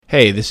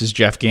Hey, this is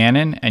Jeff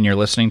Gannon, and you're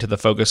listening to the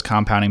Focus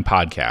Compounding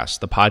Podcast,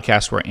 the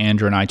podcast where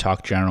Andrew and I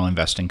talk general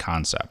investing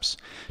concepts.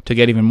 To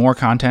get even more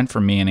content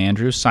from me and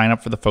Andrew, sign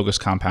up for the Focus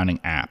Compounding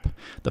app.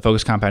 The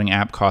Focus Compounding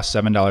app costs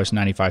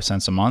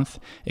 $7.95 a month.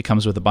 It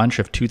comes with a bunch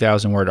of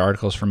 2,000-word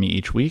articles from me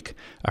each week,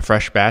 a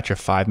fresh batch of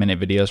 5-minute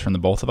videos from the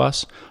both of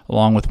us,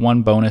 along with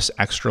one bonus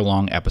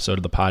extra-long episode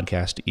of the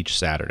podcast each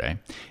Saturday,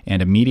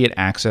 and immediate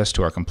access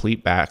to our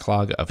complete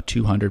backlog of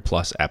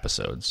 200-plus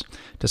episodes.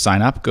 To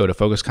sign up, go to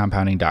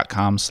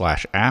focuscompounding.com/app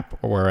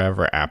or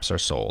wherever apps are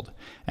sold.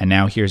 And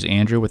now here's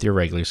Andrew with your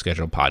regularly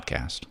scheduled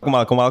podcast.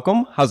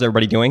 Welcome. How's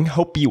everybody doing?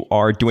 Hope you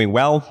are doing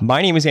well.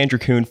 My name is Andrew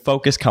Kuhn,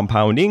 Focus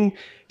Compounding,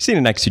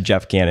 sitting next to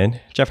Jeff Gannon.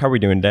 Jeff, how are we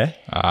doing today?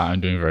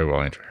 I'm doing very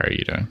well, Andrew. How are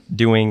you doing?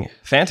 Doing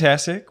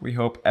fantastic. We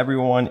hope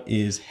everyone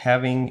is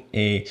having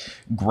a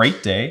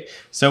great day.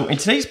 So in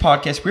today's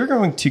podcast, we're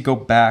going to go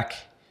back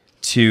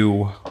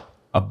to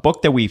a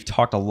book that we've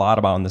talked a lot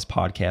about on this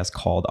podcast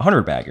called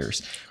 100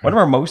 Baggers. One of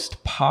our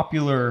most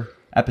popular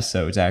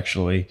episodes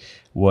actually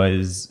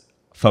was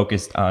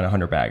focused on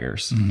 100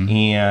 baggers.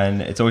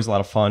 And it's always a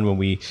lot of fun when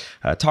we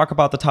talk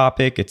about the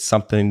topic. It's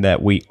something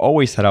that we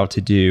always set out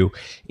to do.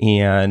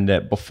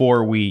 And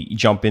before we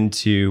jump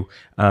into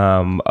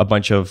a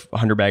bunch of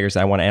 100 baggers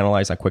that I want to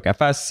analyze on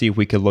QuickFS, see if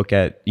we could look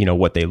at,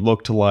 what they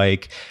looked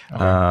like,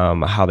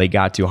 how they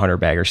got to 100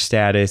 bagger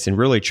status, and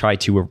really try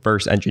to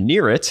reverse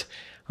engineer it.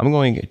 I'm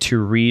going to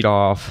read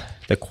off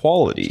the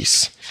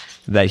qualities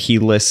that he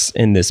lists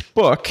in this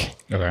book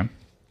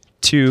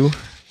to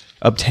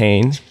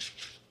obtain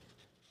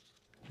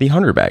the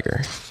 100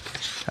 bagger.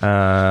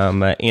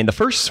 And the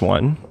first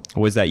one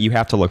was that you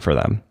have to look for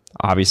them.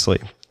 Obviously,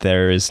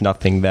 there is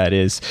nothing that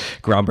is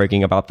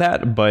groundbreaking about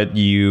that, but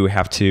you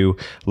have to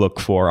look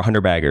for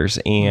 100 baggers.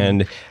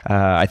 And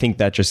I think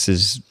that just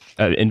is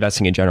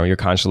investing in general. You're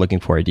constantly looking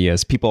for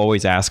ideas. People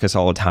always ask us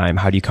all the time,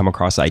 how do you come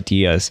across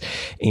ideas?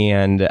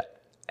 And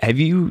do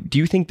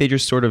you think they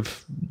just sort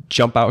of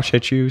jump out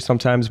at you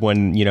sometimes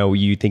when,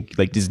 you think,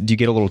 do you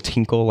get a little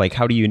tinkle? Like,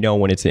 how do you know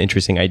when it's an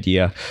interesting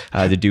idea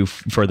to do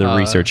further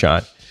research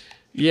on?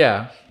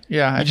 Yeah.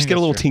 I just get a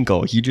little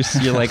tinkle.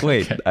 You're like,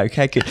 wait,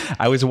 okay.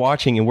 I was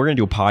watching, and we're going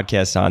to do a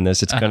podcast on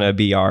this. It's going to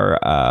be our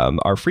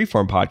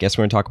freeform podcast.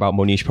 We're going to talk about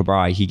Mohnish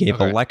Pabrai. He gave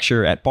a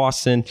lecture at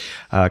Boston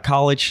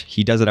College.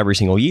 He does it every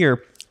single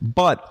year.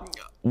 But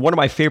one of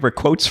my favorite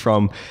quotes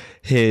from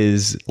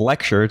his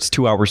lecture, it's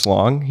 2 hours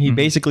long. He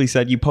basically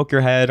said, you poke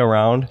your head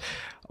around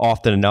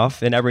often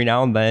enough, and every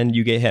now and then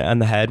you get hit on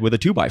the head with a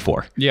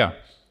 2x4. Yeah.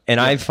 And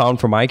I've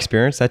found from my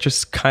experience, that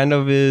just kind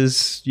of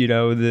is,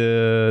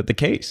 the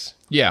case.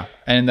 Yeah.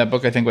 And in that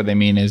book, I think what they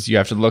mean is you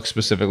have to look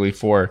specifically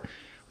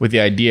with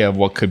the idea of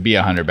what could be a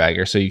 100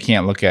 bagger. So you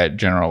can't look at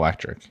General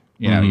Electric.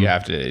 You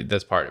have to,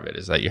 that's part of it,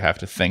 is that you have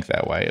to think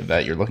that way,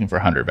 that you're looking for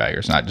 100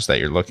 baggers, not just that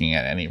you're looking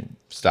at any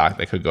stock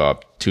that could go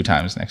up 2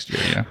 times next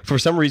year. For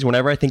some reason,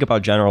 whenever I think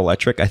about General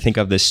Electric, I think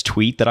of this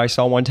tweet that I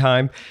saw one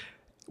time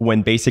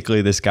when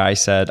basically this guy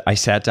said, I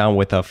sat down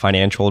with a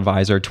financial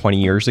advisor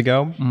 20 years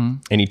ago,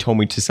 and he told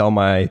me to sell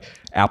my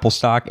Apple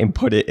stock and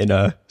put it in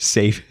a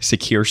safe,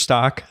 secure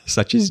stock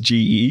such as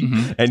GE.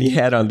 And he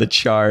had on the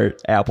chart,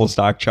 Apple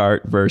stock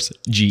chart versus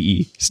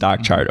GE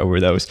stock chart over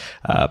those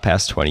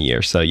past 20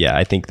 years. So yeah,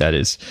 I think that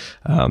is,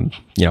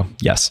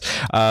 yes.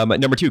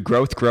 Number 2,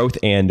 growth,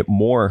 and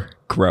more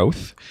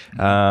growth.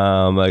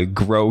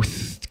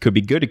 Growth could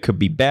be good. It could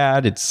be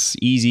bad. It's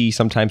easy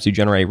sometimes to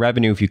generate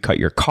revenue if you cut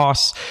your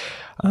costs.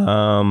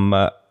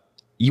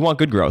 You want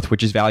good growth,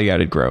 which is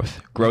value-added growth.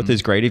 Growth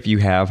is great if you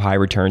have high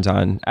returns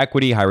on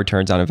equity, high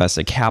returns on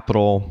invested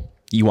capital.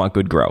 You want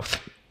good growth.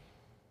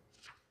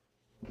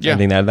 Yeah.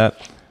 Anything to add to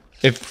that?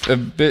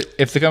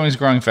 If the company's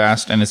growing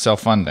fast and it's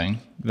self-funding,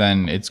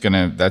 then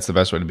that's the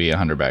best way to be a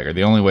 100 bagger.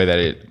 The only way that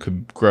it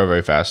could grow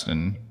very fast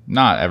and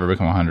not ever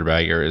become a 100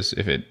 bagger is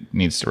if it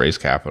needs to raise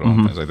capital,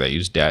 things like that,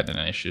 use debt and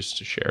then issues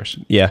to shares.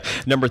 Yeah.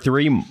 Number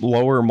 3,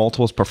 lower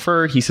multiples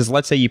preferred. He says,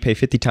 let's say you pay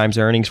 50 times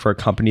earnings for a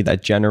company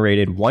that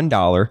generated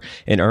 $1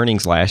 in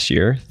earnings last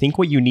year. Think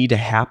what you need to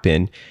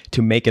happen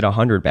to make it a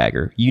 100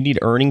 bagger. You need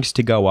earnings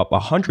to go up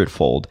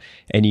 100-fold,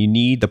 and you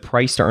need the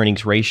price to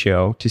earnings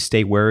ratio to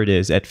stay where it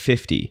is at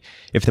 50.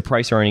 If the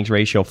price to earnings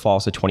ratio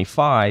falls to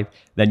 25,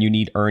 then you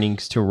need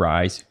earnings to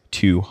rise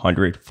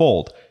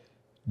 200-fold.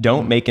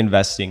 Don't make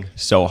investing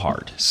so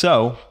hard.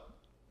 So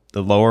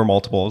the lower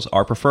multiples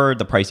are preferred.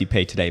 The price you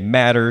pay today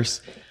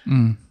matters.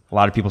 A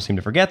lot of people seem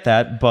to forget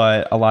that,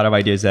 but a lot of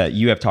ideas that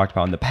you have talked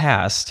about in the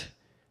past,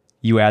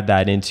 you add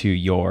that into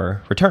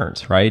your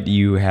returns, right?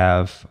 You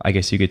have, I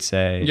guess you could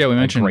say, we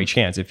mentioned a great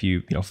chance if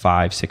you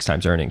 5-6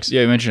 times earnings.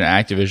 Yeah, we mentioned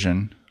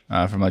Activision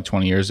from like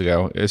 20 years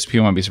ago.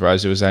 People might be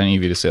surprised it was at an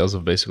EV to sales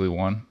of basically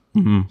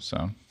 1.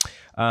 So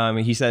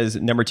he says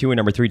number 2 and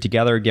number 3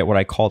 together get what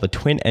I call the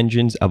twin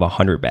engines of a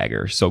 100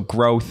 bagger. So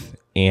growth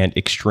and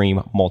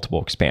extreme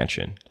multiple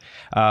expansion.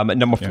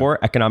 Number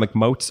 4, economic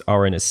moats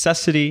are a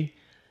necessity.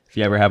 If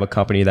you ever have a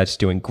company that's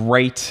doing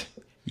great,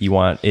 you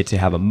want it to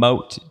have a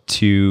moat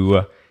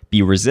to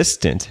be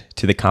resistant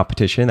to the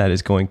competition that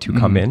is going to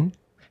come in.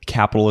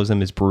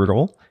 Capitalism is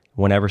brutal.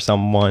 Whenever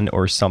someone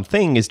or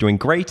something is doing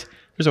great,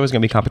 there's always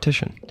going to be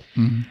competition.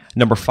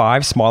 Number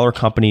 5, smaller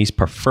companies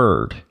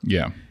preferred.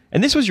 Yeah.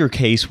 And this was your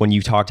case when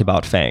you talked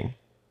about FANG.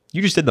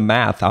 You just did the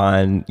math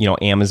on,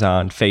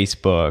 Amazon,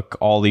 Facebook,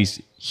 all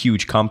these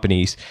huge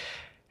companies.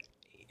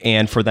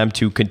 And for them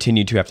to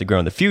continue to have to grow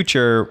in the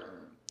future,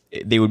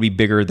 they would be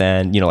bigger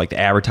than, like the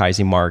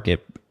advertising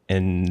market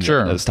and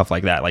stuff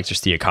like that, like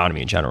just the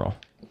economy in general.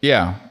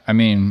 Yeah. I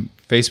mean,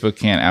 Facebook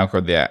can't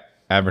outgrow the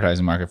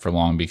advertising market for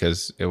long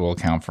because it will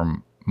account for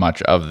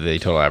much of the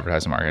total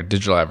advertising market.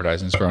 Digital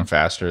advertising has grown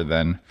faster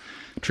than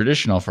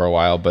traditional for a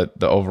while, but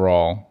the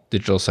overall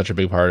digital is such a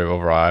big part of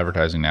overall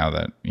advertising now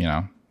that,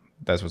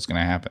 that's what's going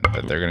to happen,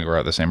 that they're going to grow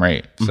at the same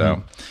rate.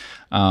 So,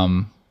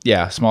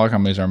 yeah, smaller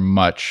companies are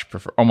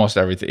almost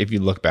everything. If you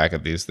look back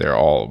at these, they're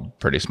all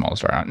pretty small to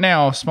start out.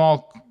 Now,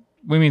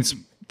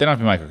 they don't have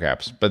to be micro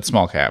caps, but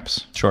small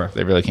caps. Sure.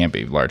 They really can't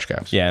be large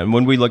caps. Yeah, and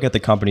when we look at the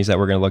companies that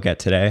we're going to look at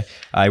today,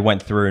 I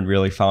went through and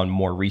really found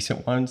more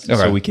recent ones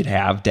so we could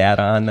have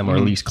data on them or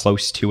at least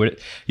close to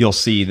it. You'll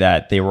see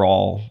that they were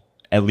all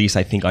at least,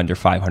 I think, under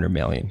 500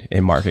 million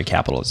in market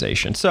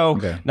capitalization. So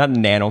not a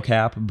nano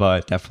cap,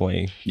 but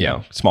definitely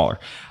smaller.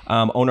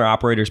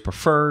 Owner-operators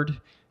preferred.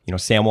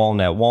 Sam Walton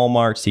at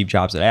Walmart, Steve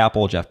Jobs at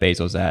Apple, Jeff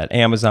Bezos at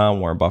Amazon,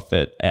 Warren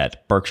Buffett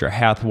at Berkshire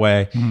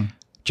Hathaway.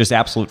 Just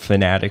absolute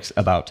fanatics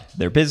about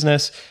their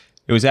business.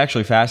 It was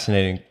actually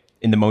fascinating.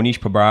 In the Monish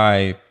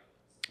Pabrai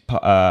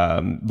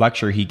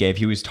lecture he gave,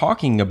 he was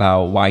talking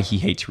about why he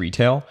hates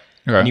retail.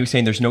 Okay. And he was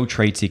saying there's no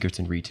trade secrets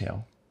in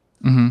retail.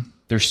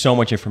 There's so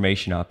much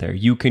information out there.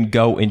 You can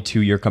go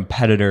into your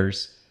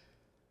competitors'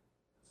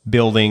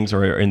 buildings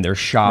or in their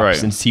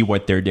shops and see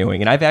what they're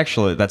doing. And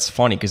that's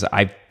funny because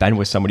I've been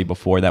with somebody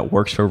before that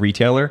works for a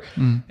retailer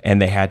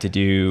and they had to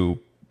do,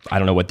 I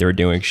don't know what they were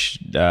doing. She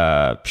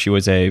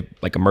was a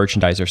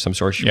merchandiser of some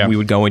sort. We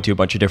would go into a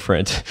bunch of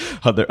different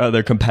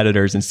other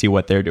competitors and see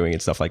what they're doing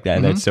and stuff like that.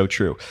 And that's so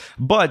true.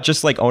 But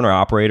just like owner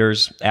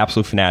operators,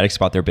 absolute fanatics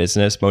about their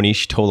business.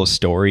 Monish told a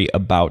story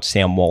about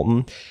Sam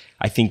Walton.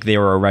 I think they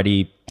were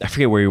already, I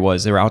forget where he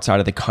was. They were outside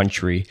of the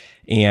country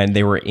and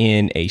they were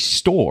in a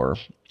store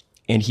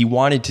and he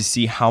wanted to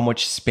see how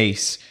much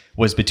space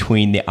was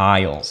between the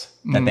aisles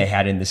that they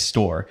had in the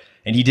store.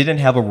 And he didn't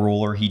have a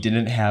ruler. He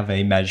didn't have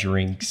a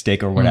measuring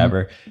stick or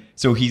whatever.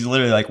 So he's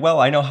literally like, well,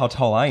 I know how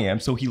tall I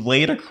am. So he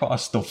laid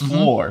across the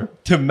floor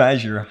to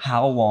measure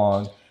how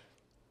long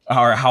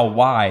or how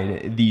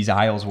wide these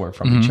aisles were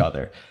from each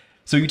other.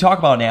 So you talk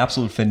about an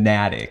absolute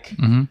fanatic,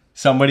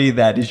 somebody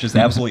that is just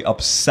absolutely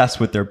obsessed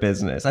with their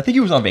business. I think he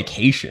was on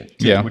vacation,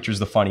 too, which was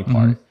the funny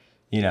part.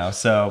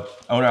 So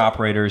owner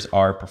operators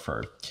are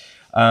preferred.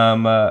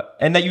 And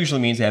that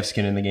usually means they have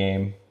skin in the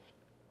game.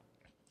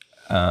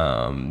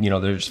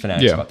 They're just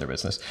fanatics about their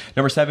business.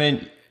 Number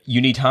 7,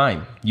 you need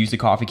time. Use the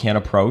coffee can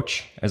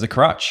approach as a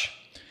crutch.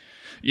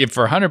 Yeah,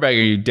 for a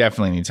 100-bagger, you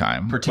definitely need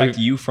time. Protect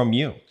you from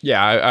you.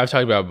 Yeah, I've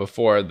talked about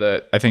before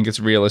that I think it's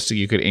realistic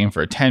you could aim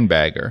for a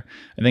 10-bagger.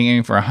 I think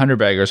aiming for a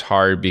 100-bagger is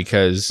hard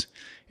because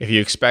if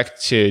you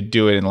expect to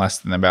do it in less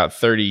than about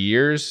 30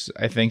 years,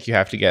 I think you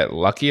have to get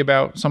lucky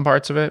about some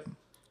parts of it.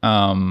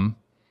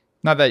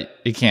 Not that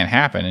it can't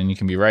happen and you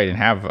can be right and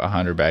have a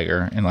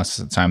 100-bagger in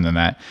less time than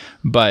that,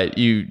 but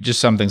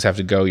some things have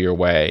to go your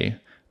way.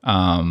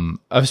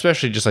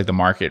 Especially just like the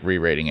market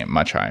re-rating it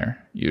much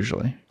higher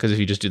usually. Because if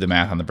you just do the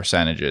math on the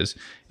percentages,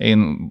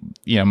 and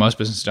most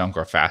businesses don't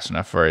grow fast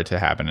enough for it to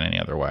happen in any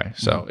other way.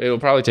 So it'll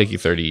probably take you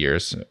 30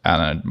 years on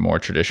a more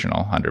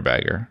traditional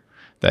 100-bagger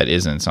that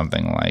isn't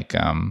something like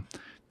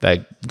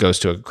that goes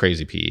to a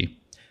crazy PE.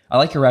 I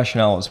like your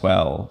rationale as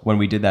well. When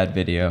we did that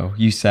video,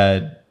 you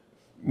said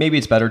maybe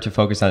it's better to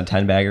focus on a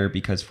 10-bagger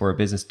because for a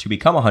business to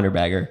become a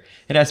 100-bagger,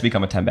 it has to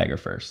become a 10-bagger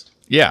first.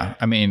 Yeah.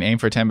 I mean, aim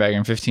for a 10-bagger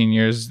in 15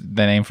 years,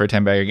 then aim for a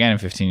 10-bagger again in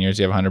 15 years.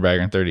 You have a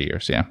 100-bagger in 30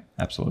 years. Yeah.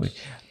 Absolutely.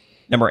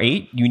 Number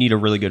 8, you need a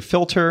really good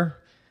filter.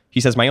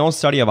 He says, my own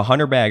study of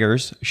 100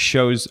 baggers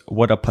shows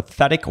what a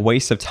pathetic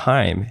waste of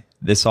time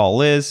this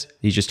all is.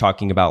 He's just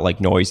talking about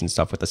like noise and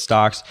stuff with the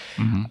stocks.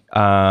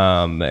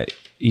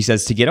 He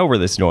says to get over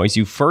this noise,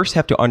 you first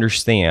have to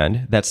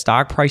understand that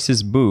stock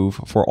prices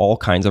move for all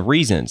kinds of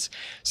reasons.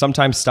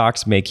 Sometimes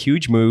stocks make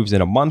huge moves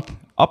in a month,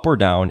 up or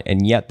down,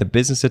 and yet the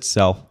business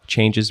itself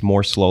changes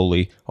more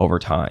slowly over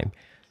time.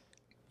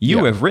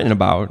 You have written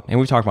about, and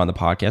we've talked about on the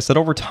podcast, that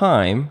over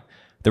time,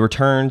 the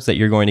returns that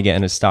you're going to get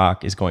in a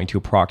stock is going to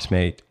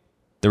approximate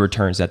the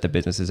returns that the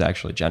business is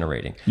actually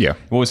generating. Yeah.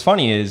 What was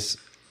funny is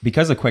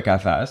because of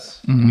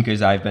QuickFS,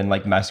 because I've been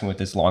like messing with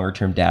this longer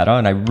term data,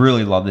 and I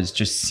really love this,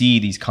 just see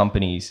these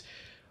companies,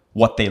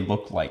 what they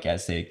look like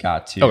as they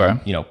got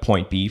to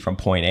point B from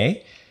point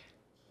A.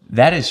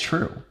 That is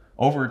true.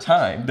 Over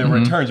time, the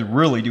returns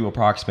really do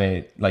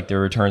approximate like the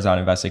returns on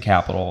invested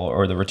capital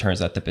or the returns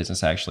that the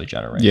business actually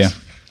generates. Yeah.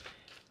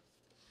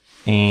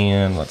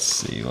 And let's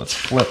see, let's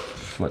flip.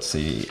 Let's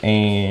see.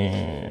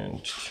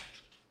 And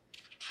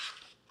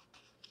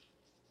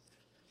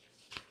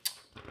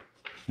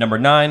number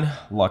 9,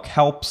 luck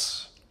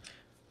helps.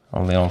 I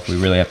don't know if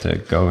we really have to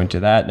go into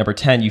that. Number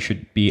 10, you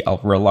should be a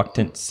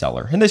reluctant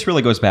seller. And this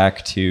really goes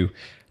back to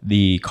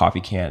the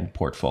coffee can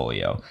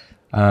portfolio.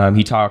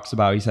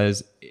 He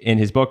says, in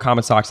his book,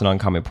 Common Stocks and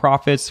Uncommon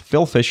Profits,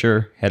 Phil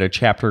Fisher had a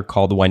chapter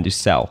called When to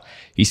Sell.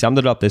 He summed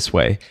it up this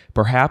way: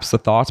 perhaps the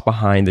thoughts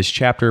behind this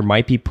chapter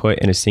might be put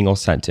in a single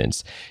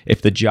sentence.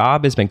 If the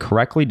job has been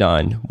correctly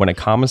done, when a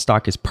common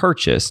stock is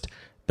purchased,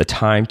 the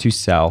time to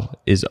sell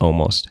is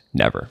almost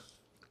never.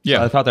 Yeah.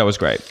 So I thought that was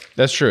great.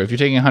 That's true. If you're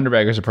taking a 100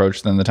 baggers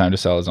approach, then the time to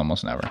sell is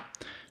almost never.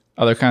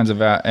 Other kinds of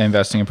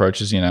investing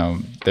approaches,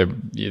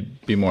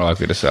 you'd be more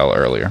likely to sell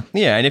earlier.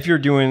 Yeah, and if you're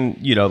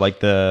doing, like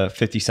the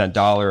 50-cent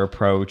dollar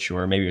approach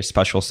or maybe a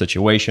special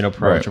situation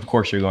approach, Of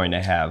course you're going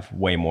to have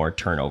way more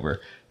turnover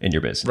in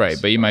your business. Right,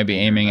 but you might be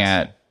aiming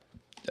at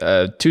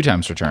 2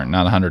 times return,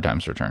 not 100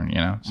 times return,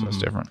 so it's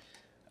different.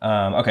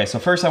 Okay, so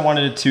first I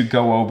wanted to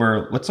go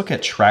over, let's look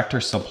at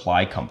Tractor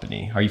Supply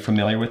Company. Are you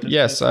familiar with this?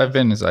 Yes, I've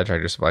been inside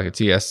Tractor Supply.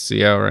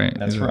 TSCO, right?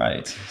 That's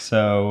right.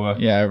 So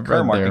I've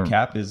current market their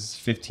cap is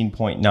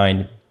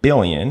 $15.9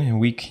 billion,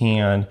 and we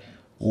can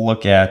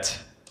look at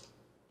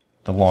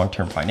the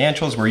long-term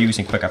financials. We're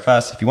using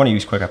QuickFS. If you want to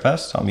use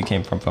QuickFS, tell me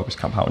came from Focus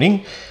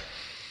Compounding,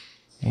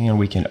 and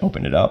we can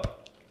open it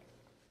up.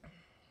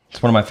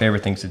 It's one of my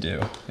favorite things to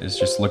do is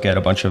just look at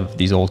a bunch of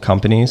these old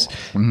companies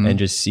and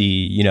just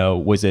see,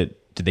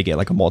 did they get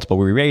like a multiple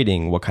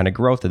re-rating? What kind of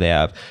growth do they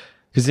have?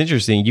 Because it's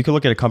interesting. You could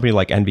look at a company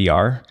like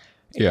NBR,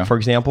 for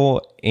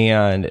example,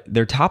 and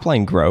their top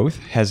line growth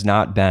has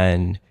not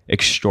been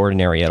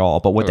extraordinary at all.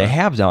 But what they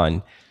have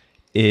done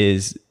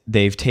is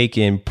they've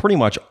taken pretty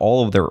much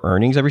all of their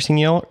earnings every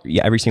single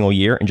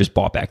year and just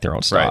bought back their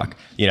own stock.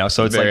 Right.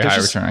 So it's very like high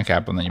return on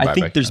capital. And then you buy back.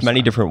 I think there's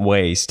many different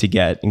ways to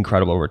get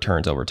incredible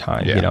returns over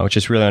time. Yeah. It's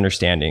just really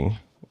understanding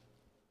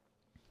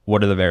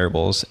what are the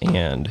variables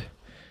and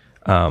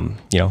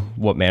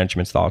what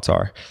management's thoughts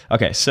are.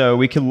 Okay, so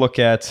we could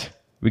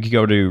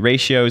go to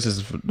ratios. This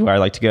is where I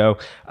like to go.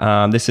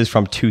 This is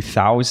from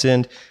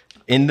 2000.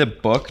 In the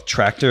book,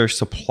 Tractor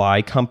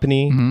Supply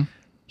Company,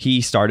 he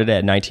started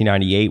at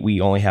 1998.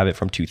 We only have it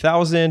from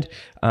 2000.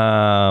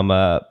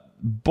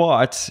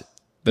 But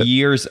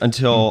years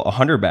until a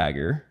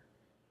 100-bagger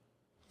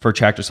for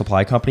Tractor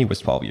Supply Company was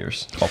 12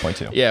 years,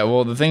 12.2. Yeah,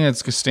 well, the thing that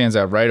stands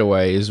out right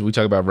away is we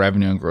talk about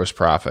revenue and gross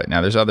profit.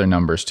 Now, there's other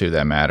numbers, too,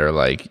 that matter,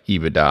 like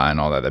EBITDA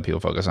and all that people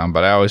focus on.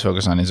 But I always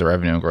focus on is the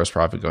revenue and gross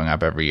profit going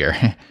up every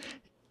year.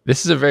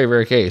 This is a very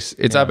rare case.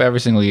 It's up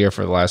every single year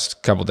for the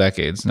last couple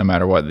decades, no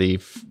matter what the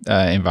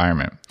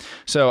environment.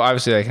 So,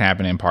 obviously, that can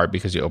happen in part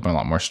because you open a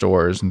lot more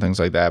stores and things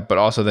like that. But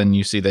also then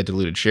you see that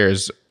diluted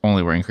shares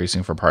only were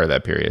increasing for part of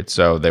that period.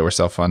 So, they were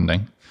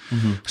self-funding.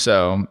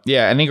 So,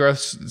 any growth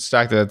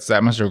stock that's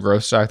that much of a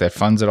growth stock that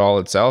funds it all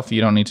itself, you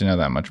don't need to know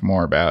that much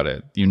more about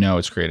it.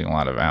 It's creating a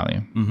lot of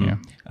value.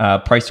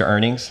 Price to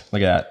earnings,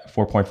 look at that,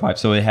 4.5.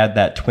 So it had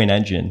that twin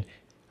engine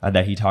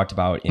that he talked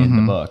about in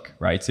the book,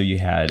 right? So you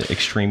had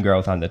extreme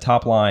growth on the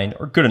top line,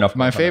 or good enough.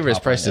 My favorite is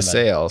price to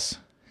sales.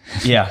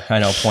 Yeah, I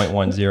know,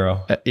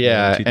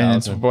 0.10. And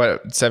it's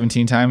what,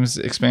 17 times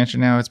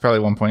expansion now? It's probably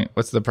 1 point.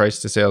 What's the price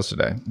to sales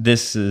today?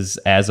 This is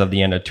as of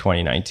the end of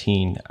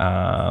 2019,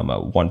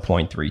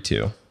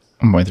 1.32.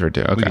 1.32.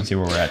 Okay. We can see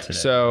where we're at today.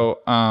 So,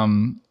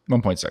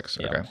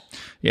 1.6. Okay.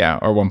 Yeah,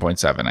 or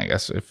 1.7, I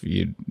guess, if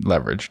you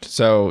leveraged.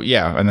 So,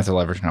 and that's a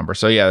leverage number.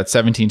 So, that's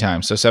 17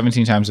 times. So,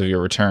 17 times of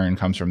your return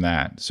comes from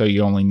that. So,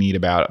 you only need a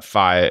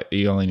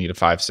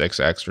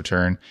 5-6x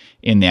return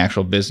in the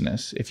actual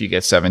business if you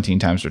get 17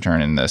 times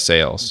return in the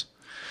sales.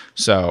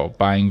 So,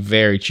 buying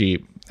very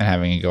cheap and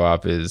having it go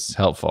up is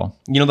helpful.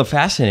 The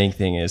fascinating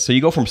thing is, so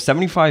you go from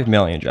 75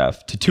 million,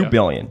 Jeff, to 2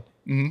 billion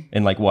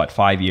in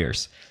 5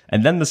 years.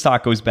 And then the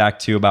stock goes back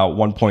to about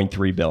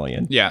 1.3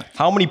 billion. Yeah.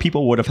 How many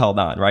people would have held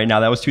on, right? Now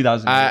that was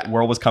 2000.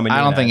 World was coming.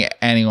 I don't think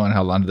anyone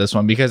held on to this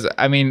one because,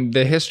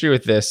 the history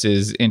with this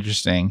is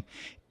interesting.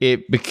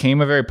 It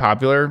became a very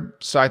popular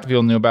stock that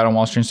people knew about on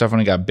Wall Street and stuff when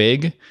it got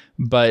big.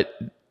 But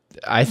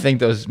I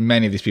think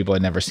many of these people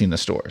had never seen the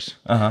stores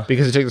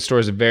because it took the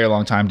stores a very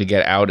long time to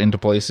get out into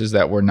places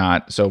that were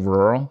not so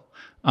rural.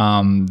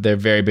 They're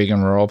very big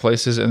in rural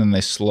places, and then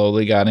they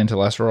slowly got into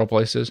less rural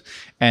places.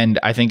 And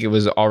I think it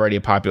was already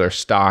a popular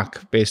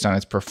stock based on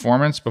its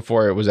performance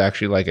before it was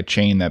actually like a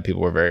chain that people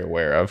were very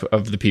aware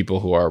of the people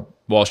who are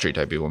Wall Street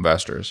type people,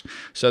 investors.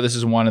 So this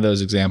is one of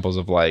those examples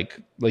of like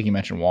you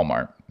mentioned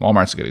Walmart.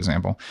 Walmart's a good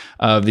example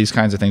of these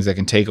kinds of things that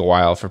can take a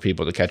while for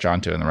people to catch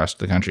on to in the rest of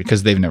the country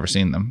because they've never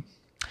seen them.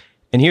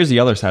 And here's the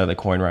other side of the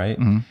coin, right?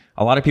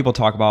 A lot of people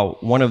talk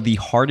about one of the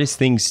hardest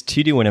things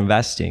to do in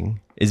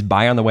investing is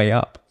buy on the way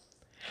up.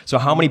 So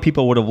how many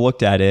people would have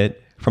looked at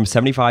it from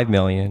 75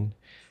 million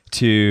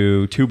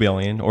to 2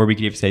 billion, or we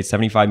could even say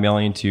 75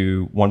 million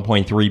to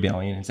 1.3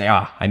 billion and say,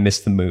 I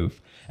missed the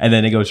move. And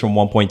then it goes from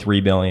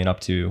 1.3 billion up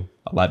to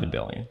 11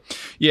 billion.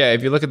 Yeah,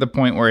 if you look at the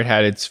point where it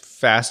had its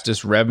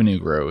fastest revenue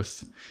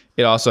growth,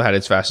 it also had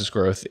its fastest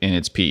growth in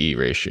its PE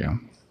ratio.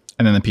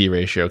 And then the PE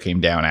ratio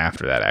came down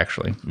after that,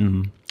 actually.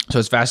 So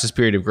its fastest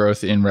period of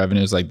growth in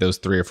revenue is like those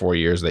 3 or 4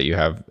 years that you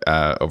have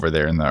over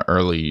there in the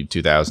early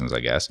 2000s, I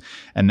guess.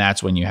 And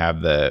that's when you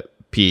have the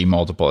PE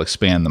multiple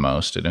expand the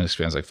most. It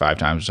expands like 5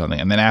 times or something.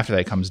 And then after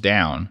that, it comes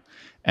down.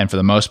 And for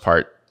the most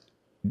part,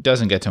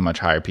 doesn't get to a much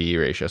higher PE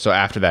ratio. So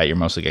after that, you're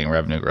mostly getting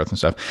revenue growth and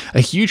stuff.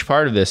 A huge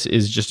part of this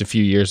is just a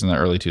few years in the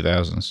early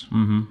 2000s.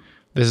 Mm-hmm.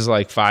 This is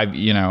like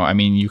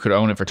you could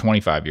own it for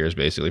 25 years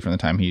basically from the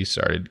time he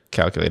started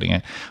calculating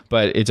it.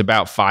 But it's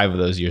about 5 of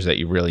those years that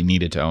you really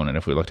needed to own it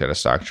if we looked at a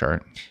stock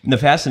chart. And the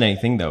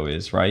fascinating thing, though,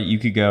 is, right, you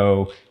could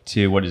go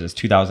to,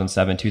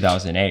 2007,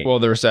 2008. Well,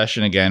 the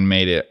recession, again,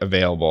 made it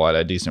available at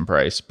a decent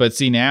price. But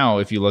see, now,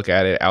 if you look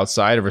at it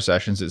outside of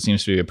recessions, it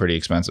seems to be a pretty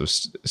expensive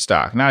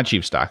stock. Not a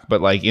cheap stock,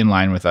 but like in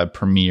line with a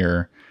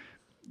premier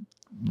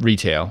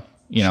retail.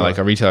 Sure. Like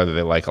a retailer that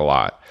they like a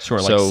lot. Sure,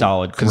 so like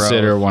solid growth.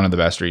 Consider one of the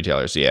best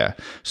retailers, yeah.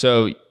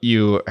 So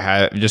you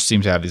just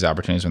seem to have these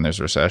opportunities when there's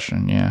a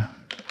recession, yeah.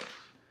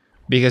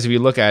 Because if you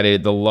look at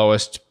it, the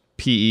lowest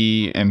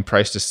PE and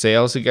price to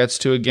sales it gets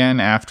to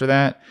again after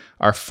that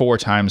are 4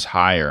 times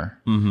higher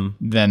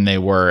than they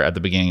were at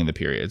the beginning of the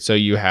period. So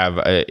you have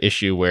an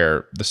issue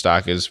where the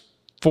stock is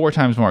 4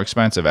 times more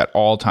expensive at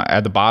all time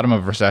at the bottom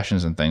of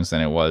recessions and things than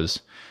it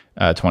was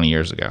 20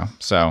 years ago.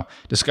 So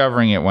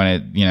discovering it when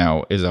it,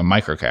 is a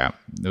micro cap,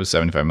 it was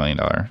 $75 million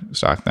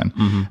stock then.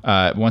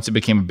 Once it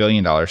became $1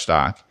 billion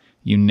stock,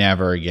 you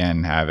never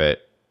again have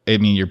it. I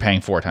mean, you're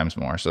paying 4 times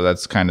more. So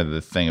that's kind of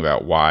the thing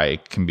about why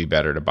it can be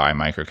better to buy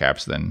micro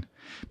caps than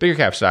bigger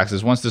cap stocks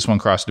is once this one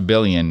crossed $1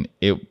 billion,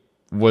 it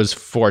was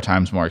 4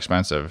 times more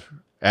expensive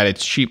at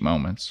its cheap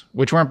moments,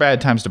 which weren't bad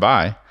times to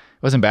buy. It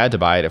wasn't bad to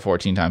buy it at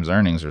 14 times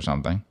earnings or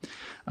something.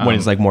 When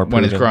it's like more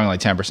proven. When it's growing like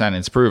 10%,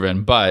 it's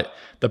proven. But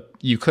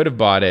you could have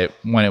bought it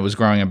when it was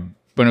growing,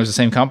 when it was the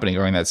same company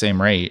growing that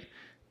same rate,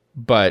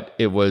 but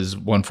it was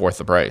 1/4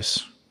 the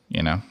price.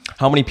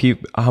 How many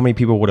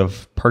people would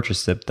have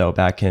purchased it though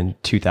back in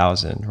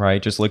 2000?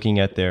 Right, just looking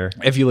at their.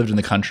 If you lived in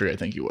the country, I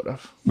think you would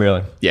have.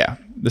 Really? Yeah,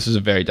 this is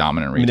a very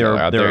dominant retailer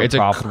out there. It's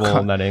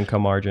profitable net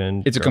income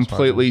margin. It's a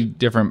completely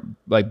different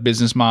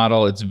business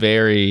model. It's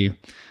very.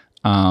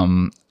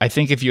 I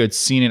think if you had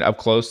seen it up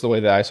close the way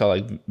that I saw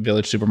like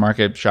Village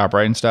Supermarket,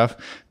 ShopRite and stuff,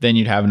 then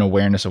you'd have an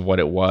awareness of what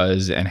it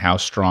was and how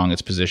strong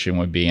its position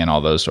would be and all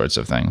those sorts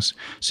of things.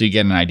 So you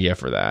get an idea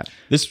for that.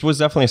 This was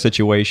definitely a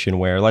situation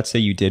where, let's say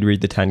you did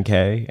read the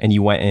 10K and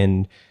you went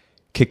and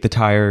kicked the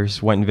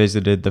tires, went and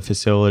visited the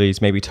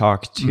facilities, maybe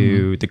talked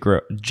to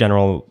the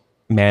general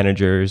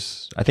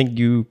managers. I think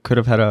you could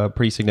have had a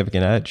pretty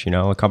significant edge,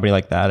 a company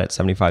like that at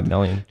 75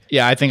 million.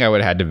 Yeah, I think I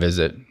would have had to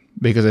visit.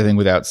 Because I think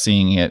without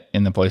seeing it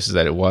in the places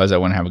that it was, I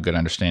wouldn't have a good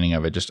understanding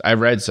of it. I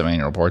read so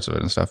many reports of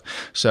it and stuff.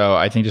 So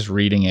I think just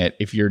reading it,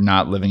 if you're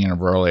not living in a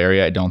rural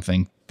area, I don't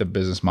think the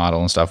business model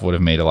and stuff would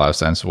have made a lot of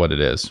sense of what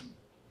it is.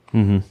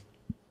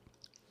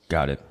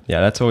 Got it. Yeah,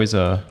 that's always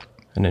an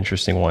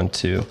interesting one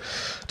to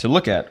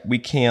look at. We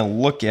can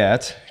look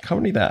at a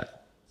company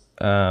that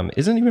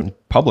isn't even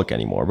public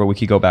anymore, but we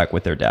could go back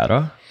with their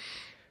data.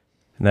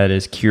 And that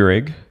is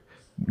Keurig,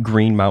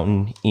 Green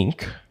Mountain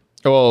Inc.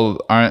 Well,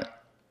 aren't...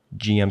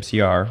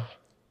 GMCR.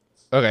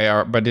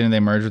 Okay, but didn't they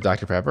merge with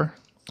Dr. Pepper?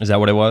 Is that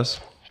what it was?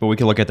 But we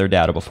could look at their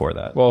data before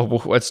that. Well,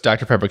 what's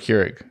Dr. Pepper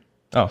Keurig?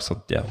 Oh,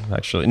 so yeah,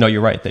 actually, no,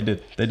 you're right. They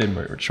did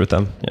merge with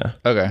them. Yeah.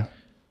 Okay,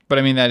 but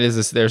I mean that is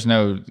this. There's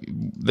no.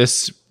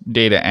 This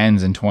data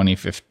ends in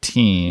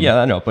 2015. Yeah,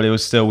 I know, but it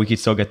was still we could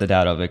still get the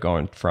data of it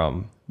going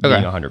from being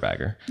a 100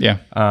 bagger. Yeah.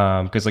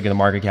 Because look at the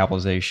market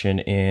capitalization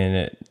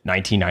in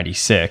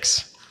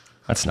 1996.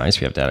 That's nice.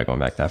 We have data going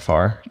back that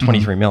far.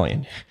 23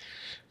 million.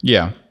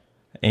 Yeah.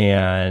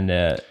 And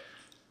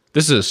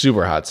this is a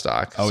super hot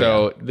stock.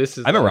 This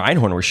is. I remember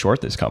Einhorn was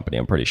short this company.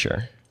 I'm pretty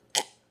sure.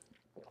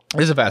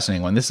 This is a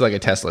fascinating one. This is like a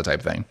Tesla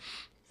type thing.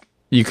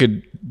 You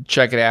could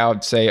check it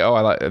out, say, "Oh,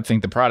 I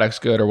think the product's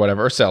good" or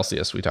whatever. Or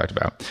Celsius, we talked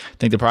about.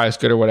 Think the product's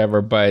good or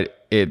whatever,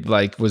 but it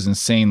was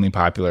insanely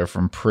popular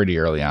from pretty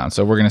early on.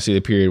 So we're going to see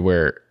the period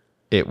where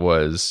it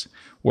was.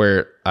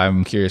 Where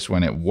I'm curious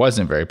when it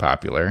wasn't very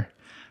popular.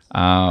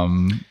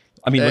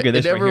 I mean, look at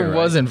this. It never right here,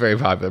 wasn't very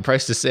popular.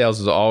 Price to sales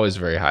was always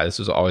very high. This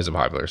was always a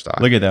popular stock.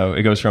 Look at though.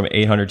 It goes from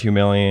 802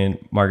 million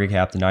market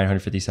cap to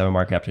 957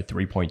 market cap to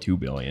 3.2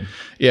 billion.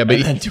 Yeah, but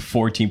and then to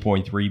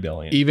 14.3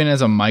 billion. Even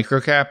as a micro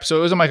cap, so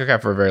it was a micro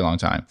cap for a very long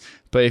time.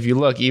 But if you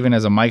look, even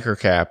as a micro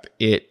cap,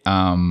 it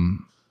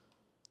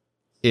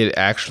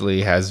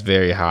actually has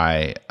very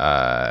high.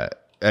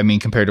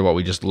 Compared to what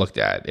we just looked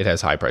at, it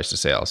has high price to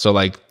sales. So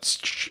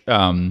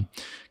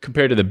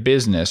compared to the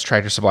business,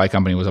 Tractor Supply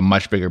Company was a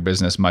much bigger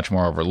business, much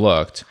more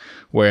overlooked.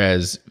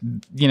 Whereas,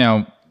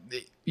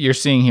 you're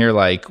seeing here,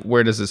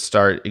 where does it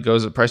start? It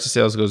goes, price to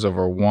sales goes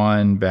over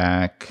 1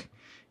 back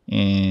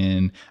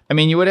in,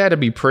 you would have had to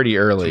be pretty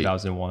early.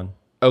 2001.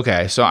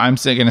 Okay, so I'm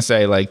going to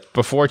say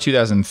before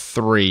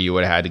 2003, you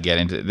would have had to get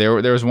into, there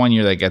was 1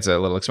 year that gets a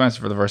little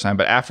expensive for the first time,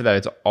 but after that,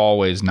 it's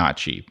always not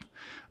cheap.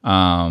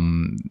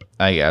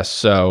 I guess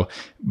so.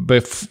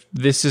 But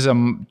this is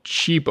a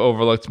cheap,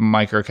 overlooked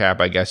micro cap,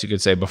 I guess you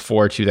could say,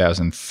 before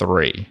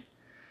 2003,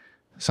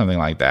 something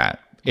like that.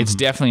 It's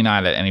definitely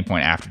not at any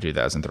point after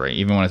 2003.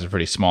 Even when it's a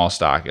pretty small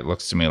stock, it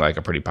looks to me like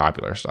a pretty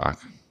popular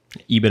stock.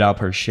 EBITDA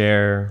per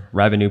share,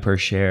 revenue per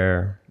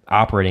share,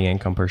 operating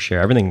income per share,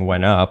 everything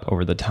went up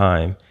over the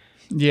time.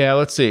 Yeah,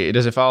 let's see.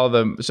 Does it follow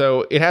them?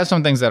 So it has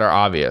some things that are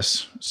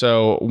obvious.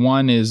 So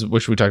one is,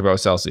 which we talked about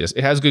with Celsius,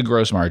 it has good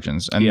gross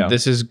margins. And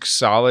this is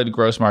solid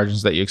gross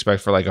margins that you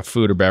expect for like a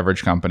food or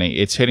beverage company.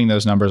 It's hitting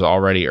those numbers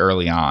already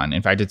early on.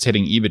 In fact, it's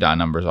hitting EBITDA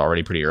numbers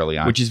already pretty early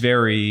on. Which is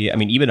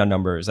EBITDA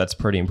numbers, that's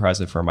pretty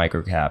impressive for a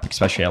micro cap,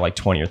 especially at like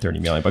 20 or 30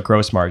 million. But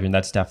gross margin,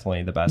 that's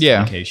definitely the best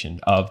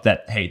indication of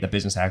that, hey, the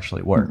business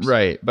actually works.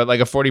 Right. But like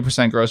a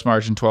 40% gross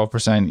margin, 12%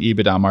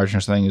 EBITDA margin or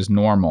something is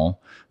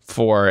normal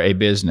for a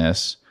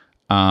business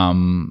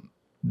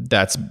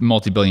that's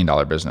multi-billion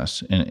dollar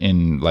business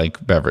in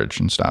like beverage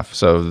and stuff.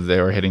 So they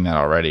were hitting that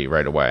already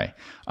right away.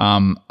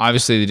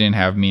 Obviously they didn't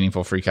have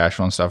meaningful free cash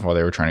flow and stuff while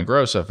they were trying to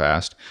grow so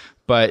fast.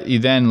 But you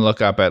then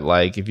look up at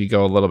like, if you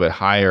go a little bit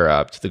higher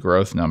up to the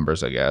growth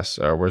numbers, I guess,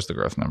 or where's the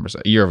growth numbers?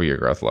 Year-over-year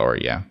growth lower,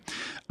 yeah.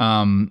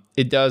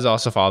 It does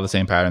also follow the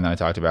same pattern that I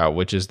talked about,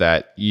 which is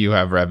that you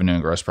have revenue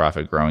and gross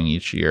profit growing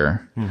each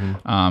year.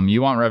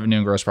 You want revenue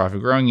and gross profit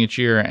growing each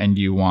year, and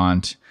you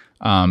want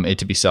it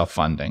to be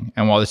self-funding.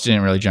 And while this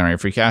didn't really generate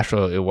free cash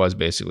flow, it was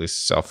basically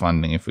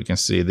self-funding. If we can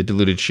see, the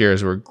diluted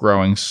shares were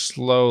growing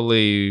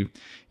slowly.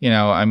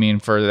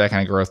 For that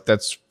kind of growth,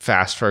 that's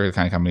fast for the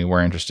kind of company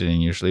we're interested in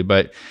usually,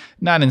 but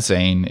not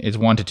insane. It's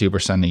 1% to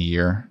 2% a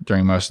year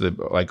during most of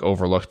the like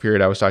overlooked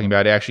period I was talking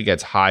about. It actually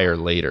gets higher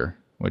later,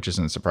 which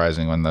isn't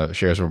surprising. When the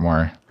shares were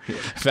more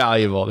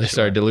valuable, they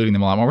started diluting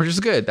them a lot more, which is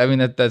good. I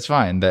mean, that's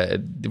fine.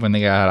 That when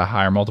they got a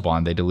higher multiple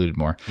on, they diluted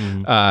more.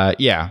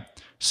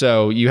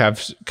 So you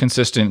have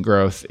consistent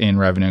growth in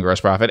revenue and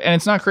gross profit, and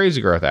it's not crazy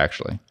growth,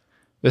 actually.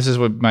 This is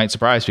what might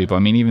surprise people. I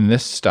mean, even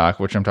this stock,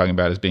 which I'm talking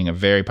about as being a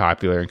very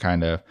popular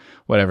kind of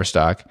whatever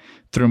stock,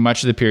 through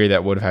much of the period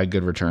that would have had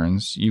good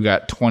returns, you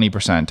got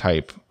 20%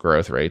 type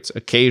growth rates.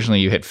 Occasionally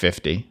you hit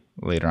 50.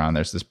 Later on,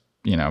 there's this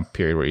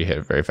period where you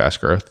hit very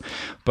fast growth.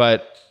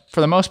 But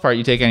for the most part,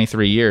 you take any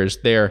 3 years,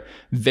 they're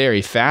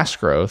very fast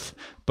growth,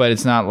 but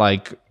it's not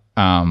like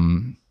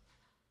viral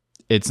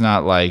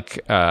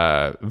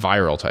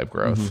type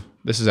growth.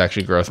 This is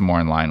actually growth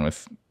more in line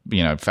with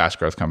fast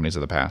growth companies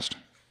of the past.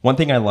 One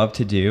thing I love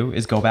to do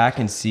is go back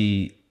and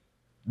see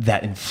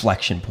that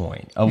inflection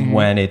point of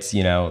when it's,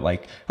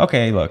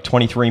 okay, look,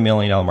 $23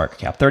 million market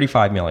cap,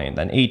 35 million,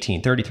 then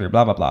 18, 33,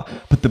 blah, blah, blah.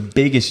 But the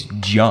biggest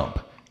jump,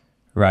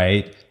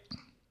 right?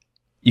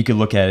 You could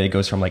look at it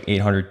goes from like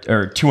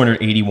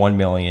 281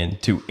 million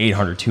to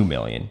 802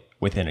 million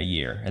within a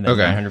year, and then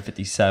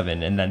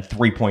 957, and then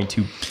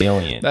 3.2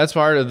 billion. That's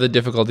part of the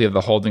difficulty of the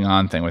holding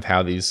on thing with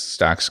how these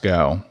stocks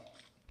go.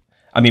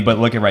 I mean, but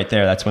look at right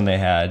there. That's when they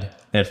had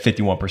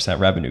 51%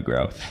 revenue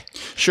growth.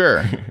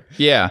 Sure.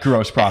 Yeah.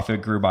 Gross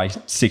profit grew by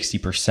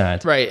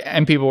 60%. Right.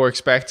 And people were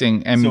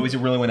expecting. So is it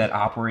really when that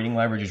operating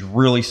leverage is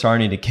really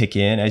starting to kick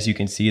in? As you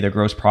can see, the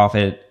gross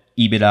profit,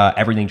 EBITDA,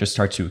 everything just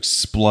starts to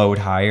explode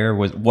higher.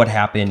 Was what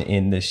happened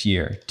in this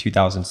year,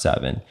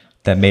 2007,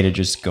 that made it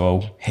just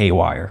go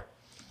haywire?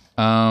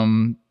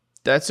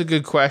 That's a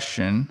good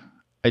question.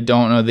 I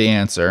don't know the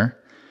answer.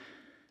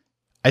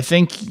 I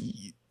think,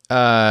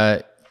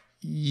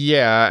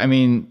 yeah, I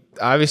mean,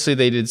 obviously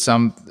they did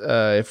some,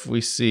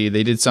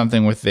 they did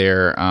something with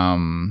their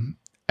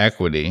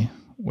equity,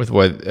 with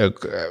what,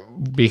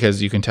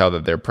 because you can tell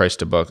that their price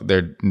to book,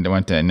 they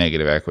went to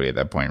negative equity at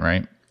that point,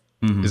 right?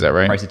 Is that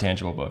right? Price to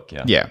tangible book,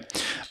 yeah. Yeah.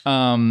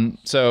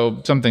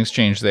 So something's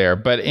changed there.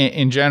 But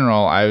in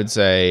general, I would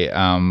say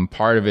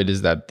part of it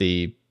is that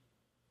the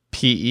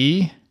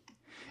PE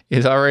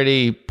is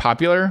already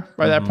popular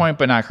by that point,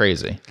 but not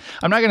crazy.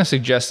 I'm not going to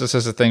suggest this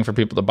as a thing for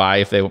people to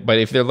buy but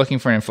if they're looking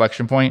for an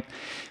inflection point,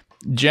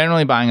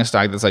 generally buying a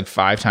stock that's like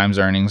 5 times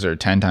earnings or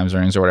 10 times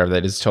earnings or whatever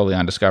that is totally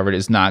undiscovered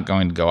is not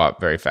going to go up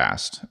very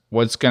fast.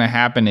 What's going to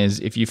happen is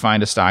if you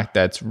find a stock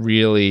that's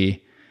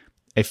really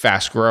a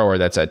fast grower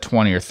that's at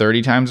 20 or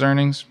 30 times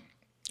earnings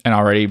and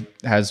already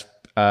has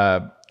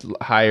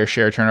higher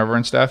share turnover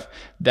and stuff,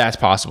 that's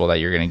possible that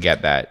you're going to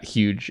get that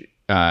huge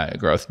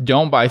growth.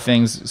 Don't buy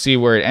things, see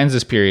where it ends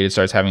this period, it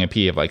starts having a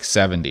P of like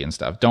 70 and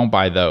stuff. Don't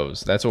buy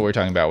those. That's what we're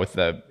talking about with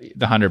the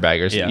 100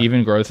 baggers. Yeah.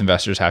 Even growth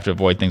investors have to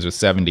avoid things with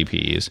 70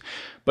 Ps.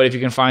 But if you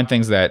can find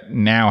things that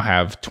now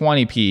have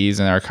 20 Ps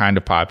and are kind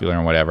of popular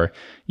and whatever,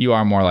 you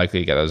are more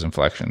likely to get those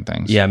inflection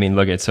things. Yeah, I mean,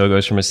 look at, so it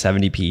goes from a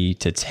 70 P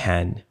to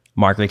 10.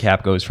 Market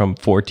cap goes from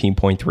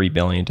 14.3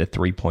 billion to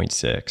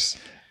 3.6.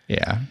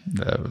 Yeah,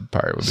 the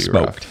part would be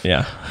smoked. Rough.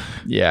 Yeah,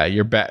 yeah,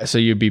 you're back. So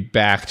you'd be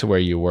back to where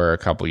you were a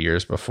couple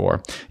years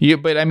before.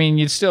 But I mean,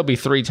 you'd still be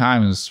 3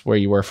 times where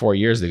you were 4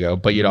 years ago.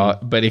 But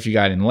but if you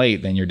got in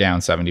late, then you're down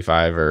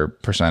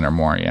 75% or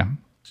more. Yeah,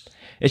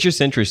 it's just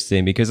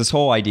interesting because this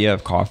whole idea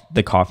of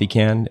the coffee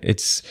can,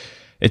 it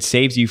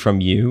saves you from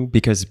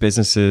because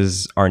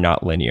businesses are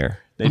not linear.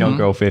 They don't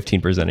grow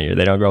 15% a year.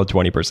 They don't grow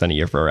 20% a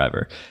year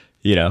forever.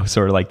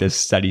 Sort of like this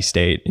steady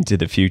state into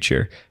the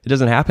future. It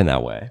doesn't happen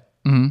that way.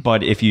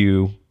 But if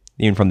you,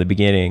 even from the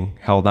beginning,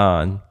 held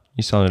on,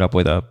 you still ended up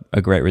with a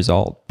great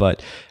result.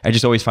 But I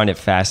just always find it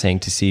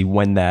fascinating to see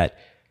when they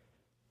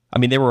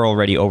were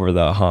already over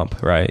the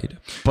hump, right?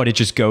 But it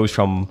just goes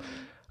from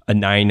a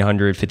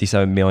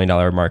 $957 million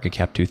market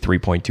cap to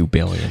 $3.2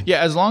 billion.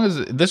 Yeah, as long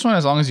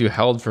as you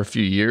held for a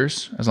few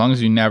years, as long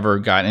as you never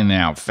got in and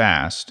out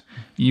fast,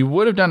 you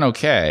would have done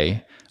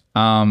okay,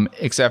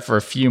 except for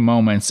a few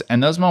moments.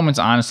 And those moments,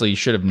 honestly, you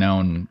should have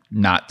known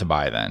not to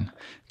buy then,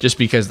 just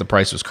because the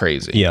price was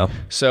crazy. Yeah.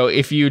 So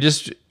if you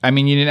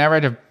you never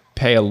had to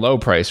pay a low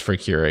price for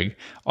Keurig.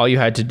 All you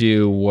had to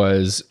do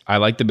was, I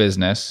like the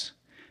business,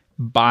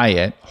 buy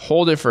it,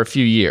 hold it for a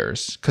few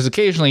years, because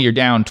occasionally you're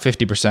down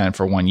 50%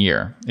 for 1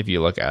 year if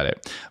you look at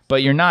it,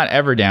 but you're not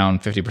ever down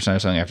 50%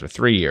 of something after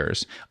 3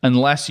 years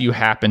unless you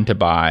happen to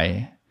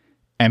buy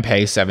and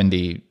pay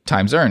 70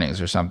 times earnings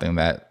or something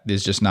that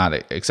is just not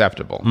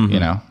acceptable. You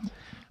know,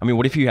 I mean,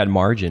 what if you had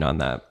margin on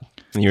that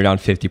and you're down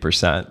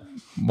 50%?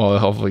 Well,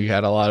 hopefully you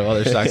had a lot of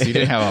other stocks you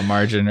didn't have a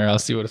margin, or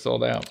else you would have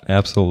sold out.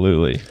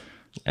 Absolutely.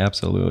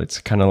 It's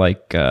kind of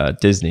like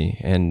Disney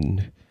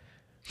and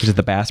is it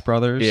the Bass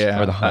Brothers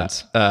or the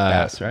Hunts?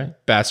 Bass, right?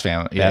 Bass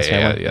family. Bass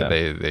family? Yeah.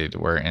 They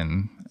were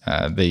in.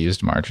 They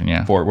used margin.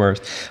 Yeah. Fort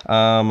Worth.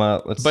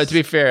 But to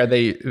be fair,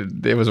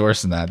 it was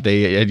worse than that.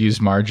 They had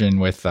used margin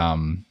with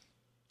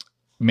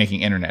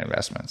making internet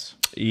investments.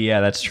 Yeah,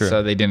 that's true.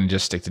 So they didn't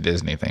just stick to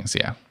Disney things.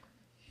 Yeah.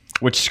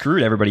 Which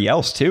screwed everybody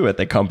else too at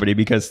the company,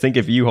 because think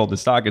if you hold the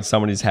stock and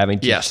somebody's having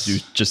to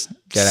just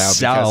get out,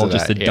 sell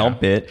just to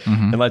dump it,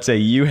 and let's say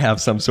you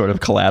have some sort of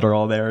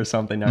collateral there or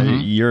something, now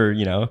you're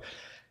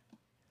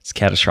it's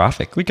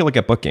catastrophic. We could look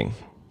at Booking,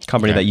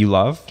 company that you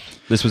love.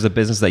 This was a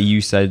business that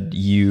you said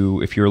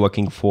if you're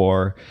looking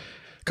for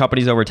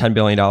companies over $10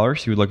 billion,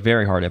 you would look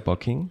very hard at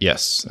Booking.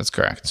 Yes, that's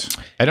correct.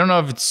 I don't know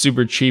if it's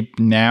super cheap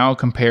now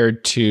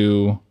compared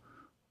to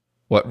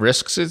what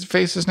risks it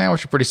faces now,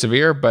 which are pretty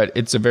severe, but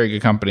it's a very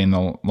good company in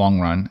the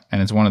long run.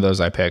 And it's one of those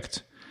I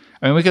picked.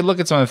 I mean, we could look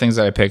at some of the things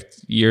that I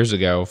picked years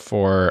ago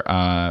for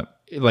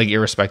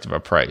irrespective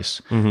of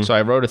price. So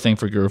I wrote a thing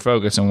for Guru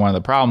Focus, and one of the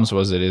problems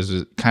was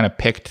it kind of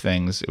picked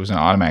things. It was an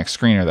automatic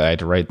screener that I had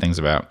to write things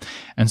about.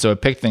 And so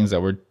it picked things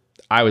that were,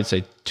 I would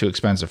say, too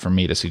expensive for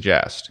me to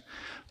suggest.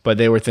 But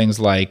they were things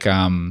like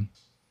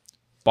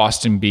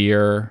Boston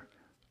Beer,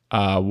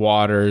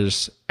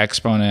 Waters,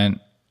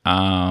 Exponent,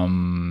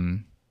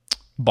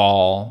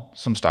 Ball,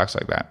 some stocks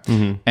like that,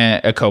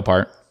 and a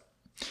Copart.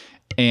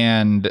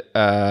 And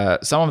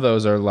some of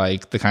those are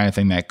like the kind of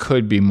thing that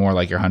could be more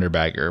like your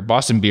 100-bagger.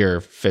 Boston Beer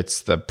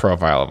fits the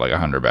profile of like a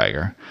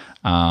 100-bagger.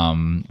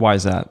 Why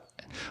is that?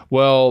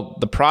 Well,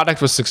 the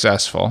product was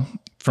successful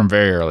from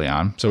very early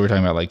on. So we're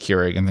talking about like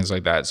Keurig and things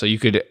like that. So you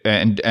could,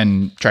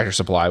 and Tractor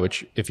Supply,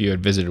 which if you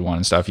had visited one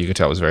and stuff, you could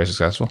tell was very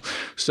successful.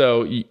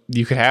 So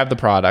you could have the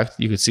product,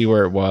 you could see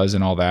where it was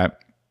and all that.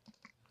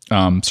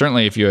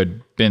 Certainly if you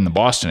had been in the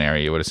Boston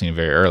area, you would have seen it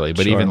very early,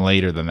 but even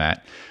later than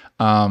that.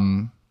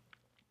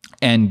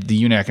 And the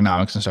unit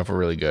economics and stuff were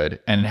really good,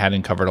 and it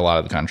hadn't covered a lot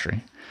of the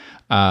country.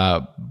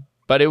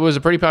 But it was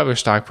a pretty popular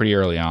stock pretty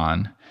early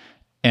on,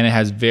 and it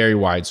has very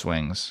wide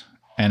swings.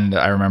 And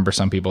I remember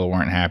some people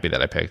weren't happy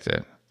that I picked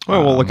it.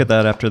 Well, we'll look at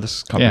that after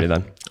this company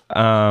then.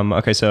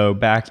 Okay, so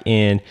back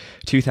in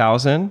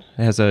 2000,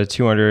 it has a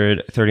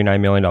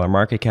 $239 million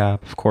market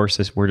cap. Of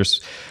course, we're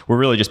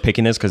really just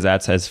picking this because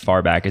that's as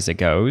far back as it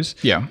goes.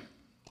 Yeah.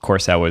 Of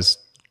course, that was.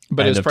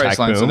 But it was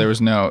Priceline, so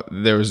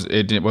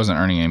it wasn't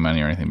earning any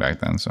money or anything back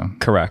then. So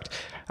correct.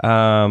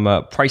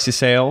 Price to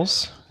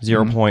sales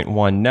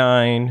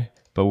 0.19,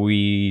 but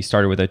we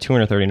started with a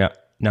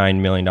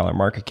 $239 million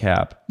market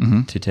cap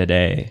to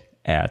today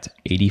at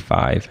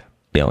 $85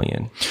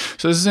 billion.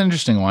 So this is an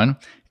interesting one.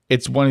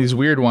 It's one of these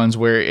weird ones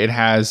where it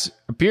has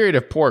a period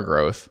of poor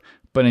growth,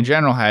 but in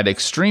general had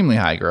extremely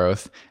high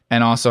growth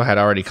and also had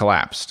already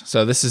collapsed.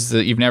 So this is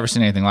you've never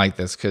seen anything like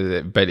this,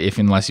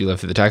 unless you lived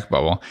through the tech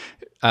bubble.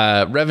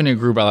 Revenue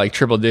grew by like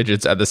triple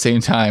digits at the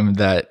same time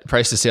that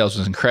price to sales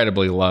was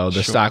incredibly low.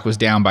 The stock was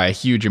down by a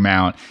huge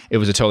amount. It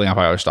was a totally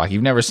unpopular stock.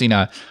 You've never seen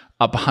a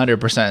up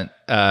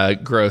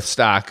 100% growth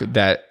stock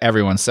that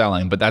everyone's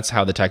selling, but that's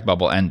how the tech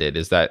bubble ended,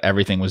 is that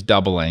everything was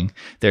doubling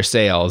their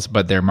sales,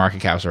 but their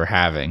market caps were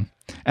halving,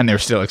 and they're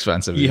still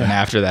expensive even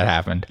after that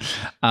happened.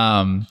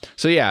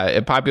 So yeah,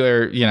 a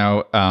popular,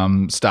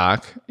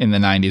 stock in the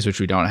 90s, which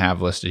we don't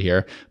have listed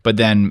here, but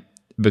then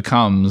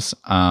becomes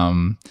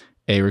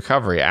a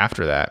recovery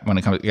after that when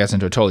it gets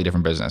into a totally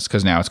different business,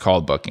 because now it's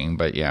called Booking.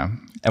 But yeah,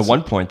 at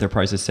one point their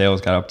price of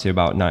sales got up to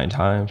about 9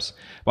 times.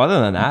 But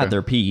other than that,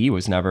 their PE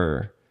was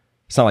never.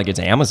 It's not like it's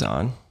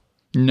Amazon.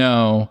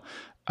 No,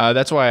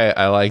 that's why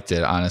I liked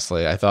it.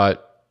 Honestly, I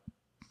thought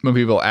when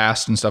people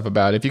asked and stuff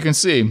about it, if you can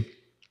see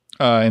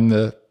in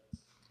the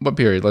what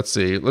period? Let's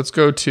see. Let's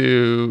go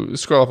to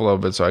scroll up a little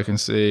bit so I can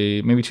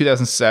see maybe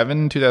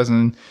 2007,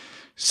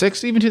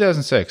 2006, even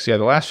 2006. Yeah,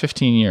 the last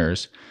 15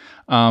 years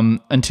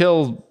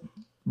until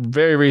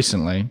very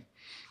recently,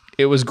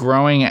 it was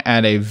growing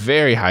at a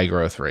very high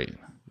growth rate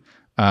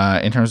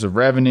in terms of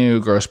revenue,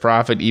 gross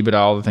profit, EBITDA,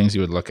 all the things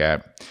you would look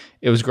at.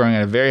 It was growing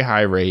at a very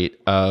high rate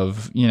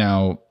of,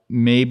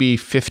 maybe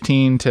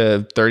 15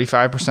 to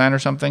 35% or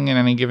something in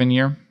any given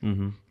year,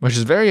 which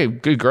is very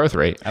good growth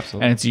rate.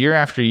 Absolutely. And it's year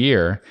after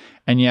year.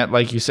 And yet,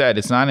 like you said,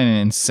 it's not an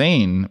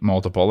insane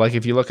multiple. Like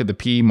if you look at the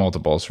PE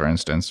multiples, for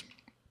instance,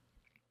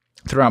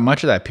 throughout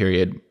much of that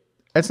period,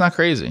 it's not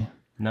crazy.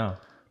 No.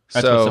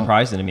 That's what's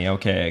surprising to me.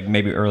 Okay,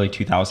 maybe early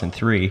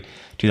 2003,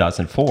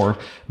 2004,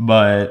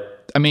 but...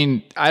 I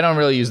mean, I don't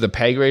really use the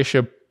PEG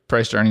ratio,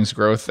 price to earnings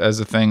growth, as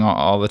a thing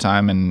all the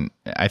time. And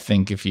I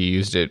think if you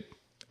used it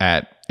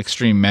at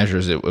extreme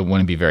measures, it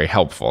wouldn't be very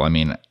helpful. I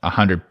mean,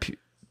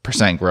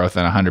 100% growth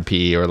on 100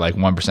 PE or like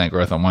 1%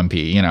 growth on 1 PE,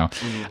 you know.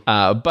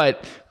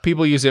 But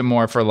people use it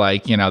more for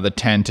like, you know, the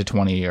 10 to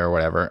 20 or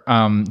whatever.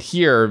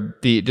 Here,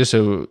 the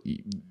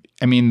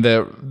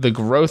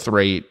growth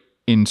rate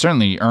in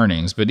certainly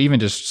earnings, but even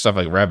just stuff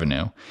like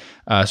revenue,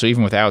 so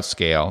even without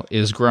scale,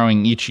 is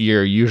growing each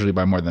year usually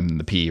by more than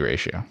the PE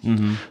ratio.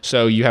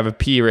 So you have a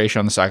PE ratio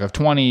on the stock of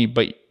 20,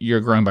 but you're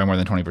growing by more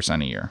than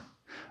 20% a year.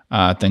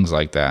 Things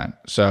like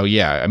that. So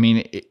yeah, I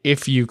mean,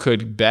 if you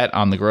could bet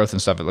on the growth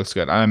and stuff, it looks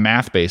good. On a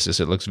math basis,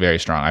 it looks very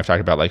strong. I've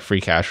talked about like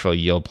free cash flow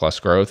yield plus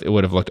growth. It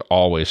would have looked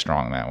always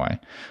strong that way.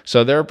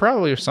 So there are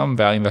probably some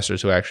value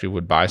investors who actually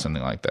would buy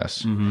something like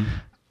this.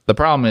 The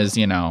problem is,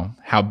 you know,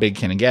 how big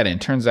can it get? And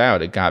it turns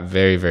out it got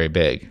very, very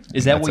big.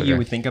 Is that what you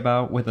would think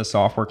about with a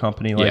software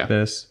company like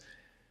this?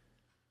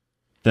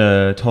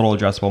 The total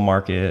addressable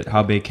market,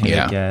 how big can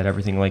it get,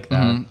 everything like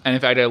that. And in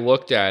fact, I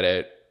looked at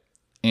it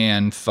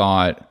and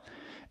thought,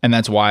 and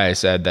that's why I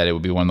said that it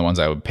would be one of the ones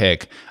I would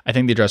pick. I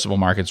think the addressable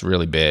market's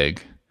really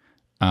big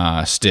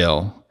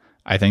still.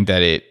 I think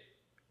that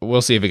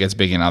we'll see if it gets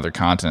big in other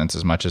continents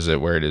as much as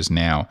where it is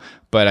now.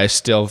 But I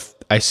still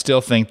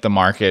think the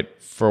market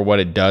for what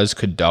it does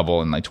could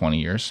double in like 20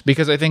 years,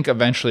 because I think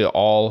eventually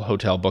all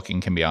hotel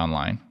booking can be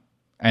online.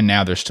 And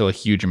now there's still a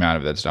huge amount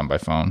of it that's done by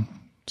phone.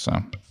 So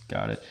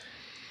got it.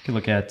 You can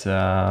look at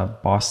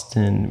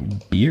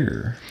Boston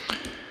Beer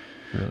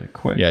really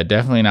quick. Yeah,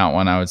 definitely not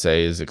one I would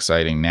say is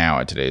exciting now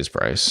at today's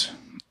price.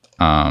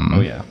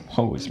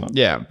 Holy smokes.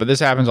 Yeah, but this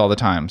happens all the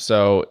time.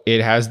 So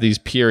it has these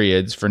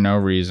periods for no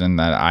reason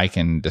that I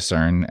can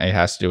discern. It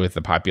has to do with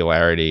the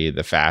popularity,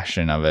 the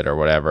fashion of it or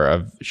whatever,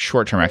 of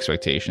short-term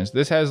expectations.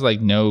 This has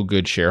like no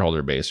good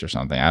shareholder base or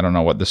something. I don't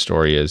know what the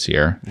story is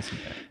here.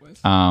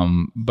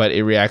 But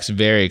it reacts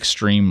very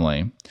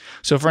extremely.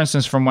 So for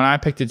instance, from when I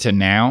picked it to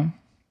now,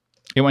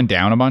 it went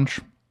down a bunch.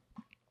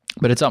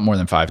 But it's up more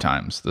than 5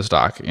 times the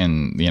stock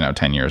in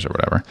 10 years or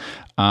whatever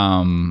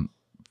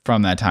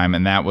from that time,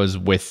 and that was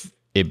with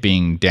it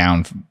being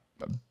down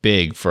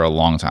big for a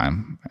long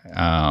time.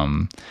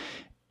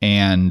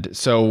 And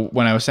so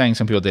when I was saying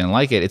some people didn't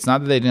like it, it's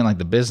not that they didn't like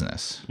the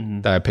business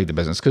that I picked the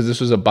business, because this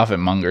was a Buffett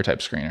Munger type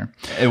screener.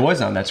 It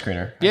was on that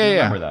screener. I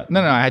remember that.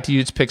 No, I had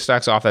to pick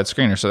stocks off that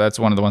screener, so that's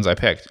one of the ones I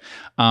picked.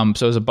 So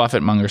it was a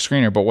Buffett Munger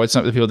screener, but what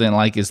some of the people didn't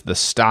like is the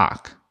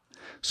stock.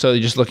 So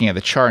just looking at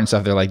the chart and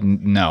stuff, they're like,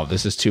 no,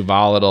 this is too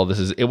volatile.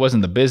 It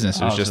wasn't the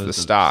business. It was just the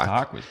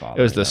stock. It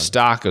was the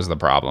stock was the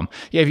problem.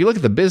 Yeah, if you look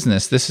at the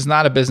business, this is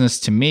not a business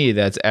to me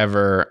that's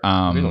ever...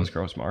 Look at those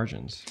gross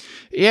margins.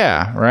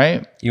 Yeah,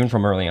 right? Even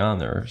from early on,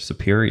 they're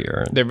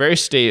superior. They're very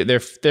stable.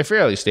 They're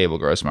fairly stable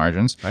gross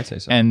margins. I'd say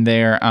so. And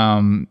they're,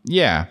 and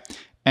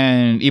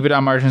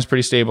EBITDA margin is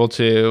pretty stable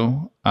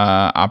too.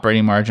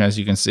 Operating margin, as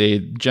you can see,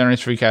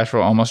 generates free cash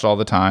flow almost all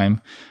the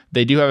time.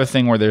 They do have a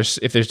thing where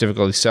if there's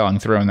difficulty selling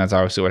through, and that's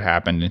obviously what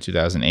happened in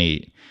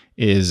 2008,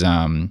 is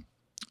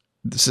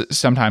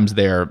sometimes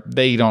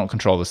they don't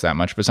control this that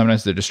much, but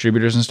sometimes the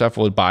distributors and stuff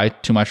will buy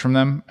too much from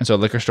them. And so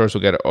liquor stores will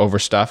get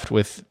overstuffed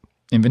with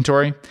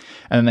inventory,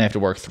 and then they have to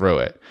work through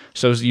it.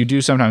 So you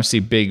do sometimes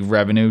see big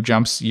revenue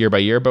jumps year by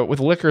year, but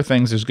with liquor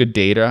things, there's good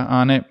data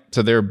on it.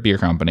 So they're a beer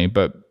company,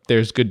 but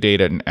there's good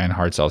data, and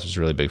hard seltzer is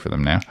really big for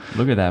them now.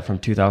 Look at that from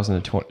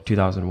 2000 to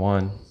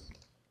 2001,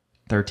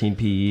 13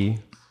 PE,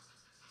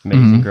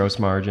 amazing gross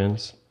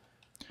margins.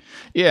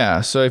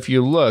 Yeah. So if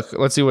you look,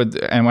 let's see what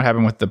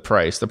happened with the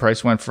price. The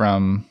price went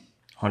from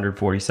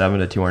 147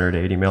 to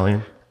 280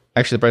 million.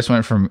 Actually, the price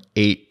went from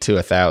 8 to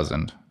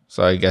 1,000.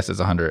 So I guess it's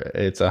 100.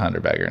 It's a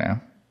 100 bagger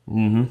now.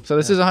 So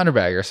this is a 100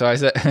 bagger.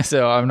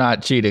 So I'm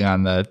not cheating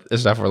on the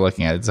stuff we're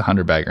looking at. It's a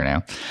 100 bagger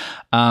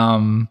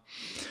now.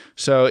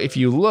 So if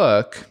you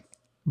look,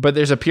 but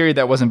there's a period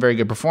that wasn't very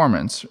good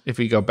performance. If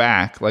we go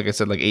back, like I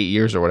said, like 8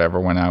 years or whatever,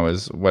 when I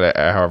was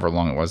however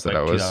long it was that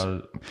I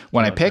was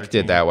when I picked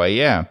it that way,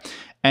 yeah,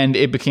 and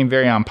it became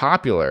very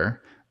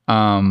unpopular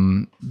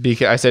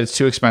because I said it's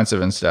too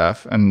expensive and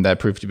stuff, and that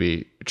proved to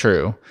be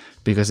true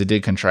because it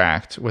did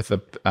contract with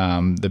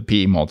the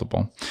PE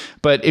multiple.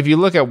 But if you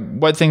look at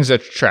what things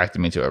that attracted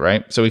me to it,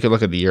 right? So we could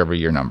look at the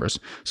year-over-year numbers.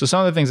 So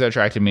some of the things that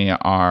attracted me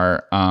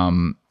are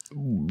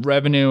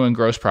revenue and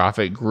gross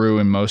profit grew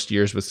in most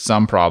years with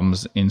some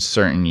problems in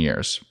certain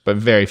years, but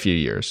very few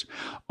years.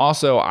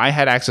 Also, I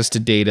had access to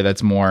data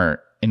that's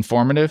more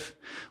informative,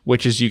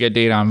 which is you get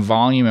data on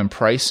volume and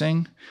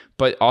pricing,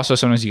 but also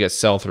sometimes you get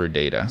sell-through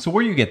data. So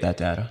where do you get that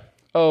data?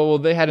 Oh, well,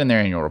 they had in their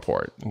annual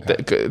report.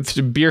 Okay.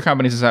 Beer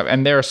companies and stuff,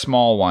 and they're a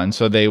small one,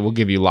 so they will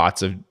give you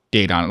lots of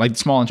data on it, like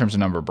small in terms of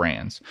number of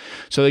brands.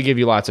 So they give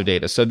you lots of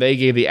data. So they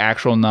gave the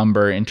actual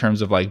number in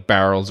terms of like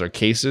barrels or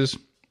cases.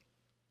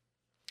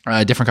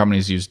 Different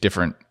companies use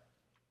different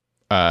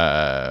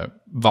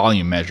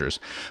volume measures.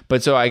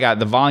 But so I got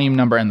the volume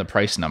number and the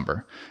price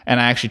number.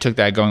 And I actually took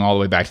that going all the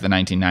way back to the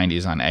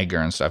 1990s on Edgar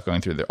and stuff, going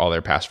through all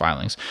their past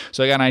filings.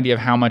 So I got an idea of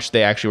how much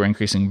they actually were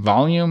increasing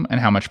volume and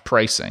how much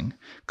pricing.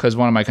 Because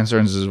one of my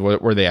concerns is,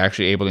 were they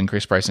actually able to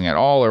increase pricing at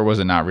all, or was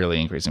it not really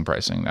increasing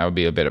pricing? That would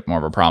be a bit more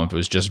of a problem if it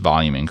was just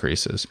volume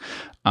increases.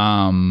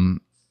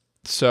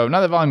 So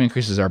not that volume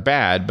increases are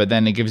bad, but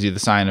then it gives you the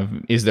sign of,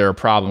 is there a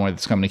problem where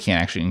this company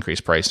can't actually increase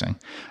pricing?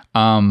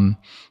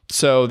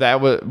 So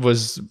that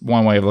was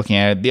one way of looking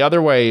at it. The other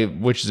way,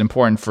 which is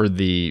important for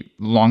the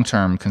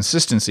long-term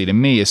consistency to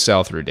me, is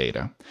sell-through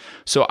data.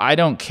 So I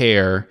don't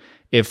care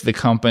if the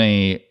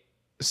company's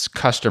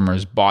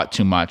customers bought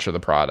too much of the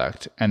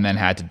product and then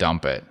had to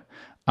dump it.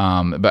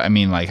 But I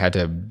mean, like, had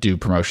to do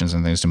promotions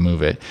and things to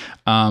move it.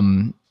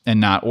 And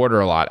not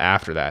order a lot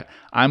after that.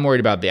 I'm worried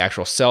about the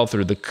actual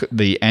sell-through,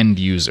 the end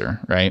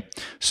user, right?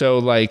 So,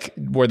 like,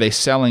 were they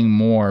selling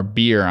more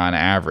beer on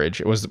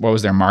average? What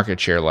was their market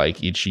share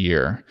like each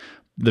year?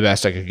 The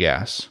best I could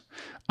guess.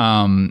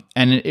 And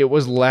it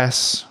was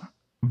less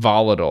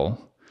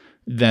volatile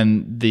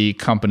than the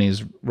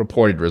company's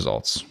reported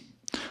results.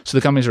 So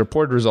the company's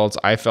reported results,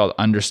 I felt,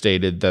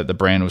 understated that the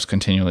brand was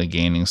continually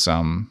gaining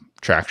some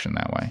traction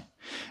that way.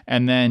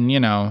 And then,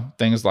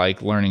 things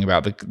like learning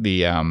about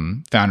the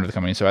founder of the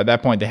company. So at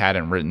that point, he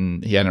hadn't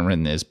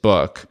written his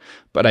book,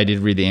 but I did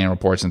read the annual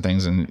reports and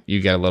things, and you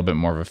get a little bit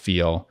more of a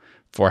feel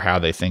for how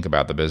they think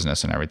about the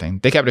business and everything.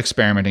 They kept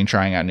experimenting,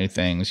 trying out new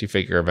things. You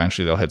figure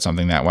eventually they'll hit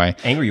something that way.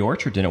 Angry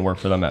Orchard didn't work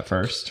for them at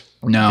first.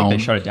 No. I think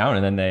they shut it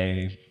down, and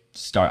then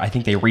I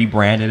think they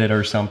rebranded it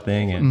or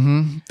something.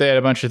 And They had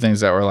a bunch of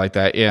things that were like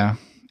that, yeah.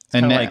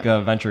 Kind of like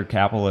a venture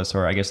capitalist,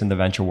 or I guess in the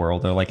venture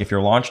world, they're like, if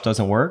your launch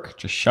doesn't work,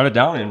 just shut it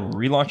down and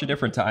relaunch a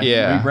different time.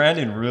 Yeah. Rebrand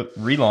and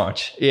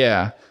relaunch.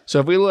 Yeah. So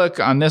if we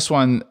look on this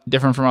one,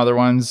 different from other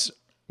ones,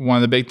 one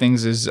of the big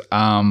things is,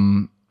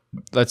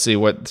 let's see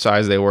what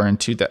size they were in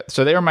 2000.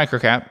 So they were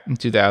microcap in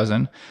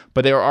 2000,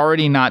 but they were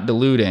already not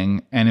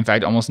diluting, and in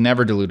fact, almost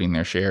never diluting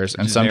their shares,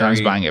 and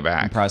sometimes buying it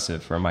back.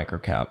 Impressive for a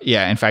microcap.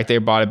 Yeah. In fact, they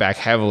bought it back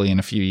heavily in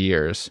a few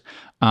years.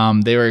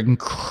 They were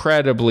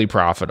incredibly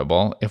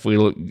profitable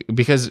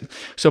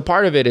so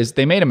part of it is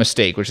they made a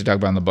mistake, which I talk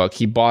about in the book.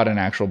 He bought an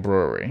actual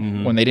brewery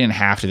when they didn't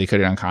have to. They could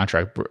have done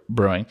contract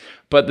brewing.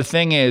 But the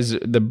thing is,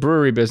 the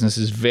brewery business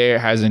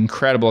has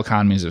incredible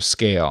economies of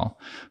scale,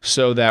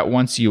 so that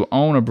once you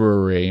own a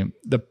brewery,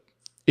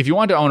 if you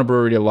want to own a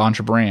brewery to launch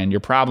a brand,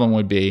 your problem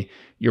would be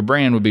your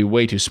brand would be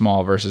way too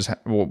small versus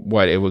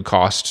what it would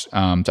cost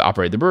to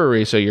operate the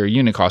brewery. So your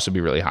unit cost would be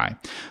really high.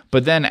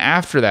 But then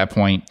after that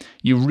point,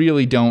 you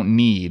really don't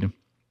need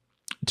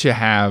to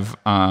have,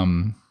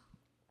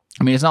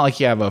 it's not like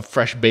you have a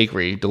fresh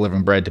bakery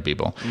delivering bread to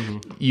people.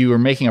 You are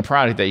making a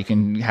product that you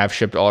can have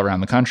shipped all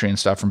around the country and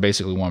stuff from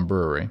basically one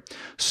brewery.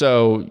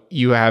 So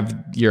you have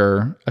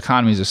your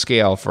economies of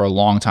scale for a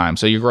long time.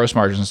 So your gross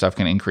margins and stuff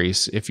can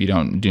increase if you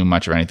don't do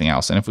much of anything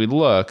else. And if we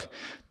look,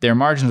 their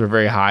margins were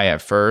very high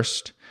at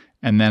first,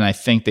 and then I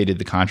think they did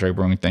the contract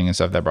brewing thing and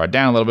stuff that brought it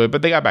down a little bit,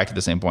 but they got back to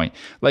the same point.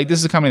 Like, this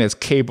is a company that's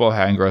capable of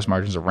having gross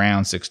margins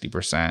around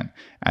 60%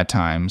 at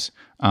times.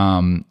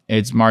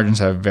 Its margins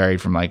have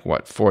varied from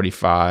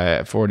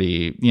 45,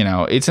 40,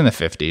 it's in the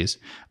 50s.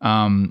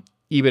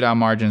 EBITDA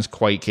margins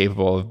quite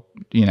capable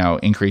of,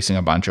 increasing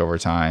a bunch over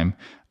time.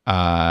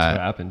 That's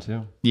what happened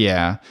too.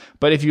 Yeah.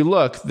 But if you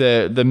look,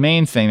 the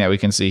main thing that we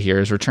can see here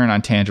is return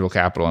on tangible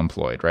capital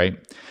employed, right?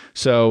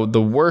 So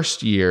the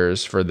worst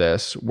years for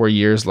this were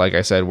years, like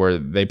I said, where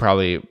they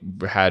probably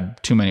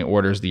had too many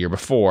orders the year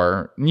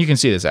before. And you can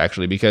see this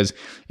actually, because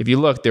if you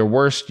look, their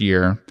worst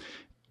year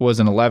was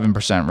an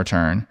 11%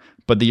 return,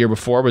 but the year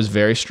before was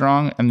very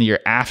strong, and the year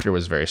after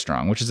was very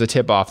strong, which is a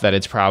tip off that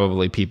it's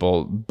probably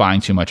people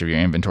buying too much of your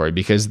inventory,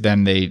 because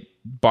then they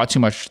bought too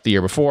much the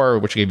year before,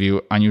 which gave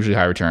you unusually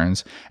high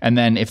returns. And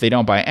then if they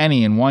don't buy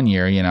any in one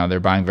year,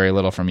 they're buying very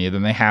little from you,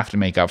 then they have to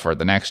make up for it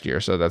the next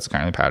year. So that's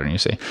kind of the pattern you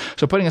see.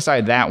 So putting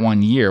aside that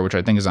one year, which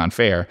I think is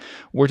unfair,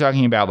 we're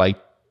talking about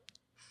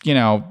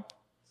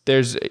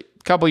there's a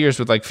couple years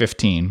with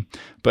 15,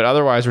 but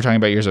otherwise we're talking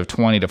about years of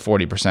 20 to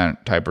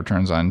 40% type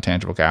returns on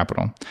tangible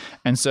capital.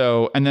 And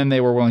then they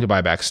were willing to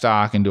buy back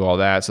stock and do all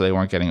that, so they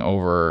weren't getting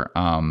over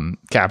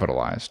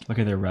capitalized. Look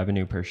at their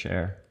revenue per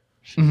share.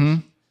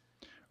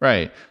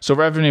 Right. So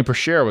revenue per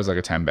share was like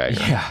a 10 bagger.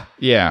 Yeah.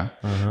 Yeah.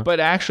 But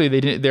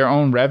actually their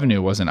own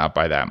revenue wasn't up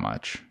by that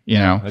much,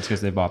 That's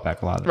because they bought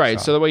back a lot of Right.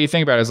 stock. So the way you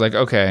think about it is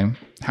okay,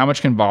 how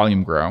much can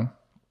volume grow?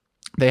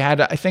 They had,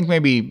 I think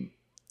maybe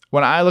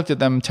when I looked at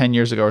them 10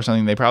 years ago or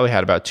something, they probably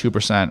had about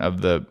 2%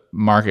 of the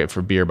market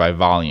for beer by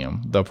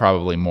volume, though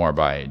probably more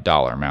by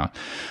dollar amount.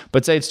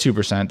 But say it's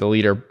 2%, the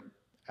leader,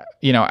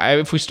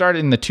 if we started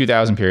in the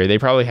 2000 period, they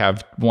probably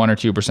have 1 or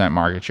 2%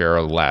 market share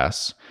or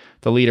less.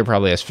 The leader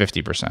probably has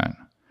 50%.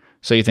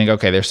 So you think,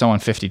 okay, there's someone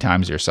 50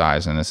 times your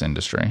size in this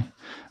industry.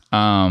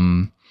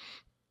 How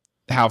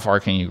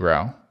far can you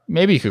grow?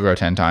 maybe you could grow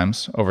 10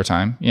 times over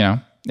time,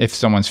 if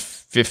someone's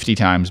 50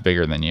 times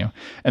bigger than you.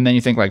 And then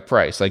you think like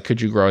price, like could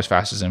you grow as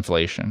fast as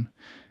inflation?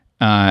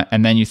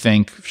 And then you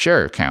think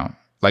share count,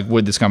 like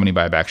would this company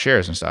buy back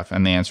shares and stuff?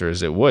 And the answer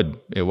is it would.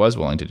 It was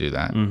willing to do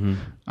that.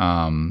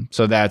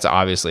 So that's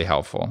obviously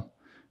helpful.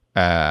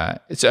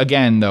 It's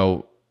again,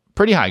 though,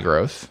 pretty high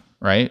growth,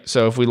 right?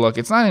 So if we look,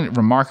 it's not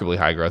remarkably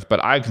high growth,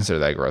 but I consider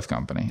that a growth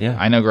company. Yeah.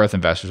 I know growth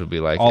investors would be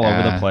like all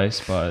over the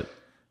place, but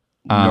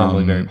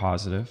normally very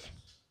positive.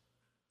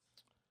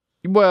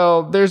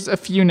 Well, there's a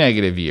few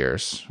negative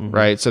years,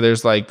 right? So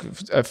there's like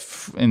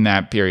in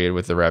that period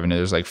with the revenue,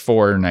 there's like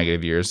 4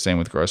 negative years. Same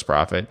with gross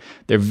profit.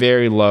 They're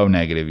very low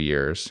negative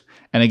years.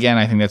 And again,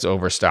 I think that's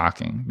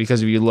overstocking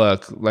because if you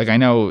look, like I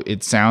know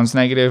it sounds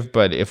negative,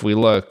 but if we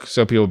look,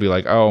 so people will be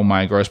like, oh,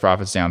 my gross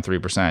profit's down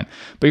 3%.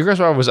 But your gross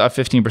profit was up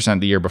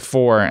 15% the year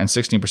before and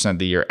 16%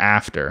 the year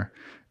after.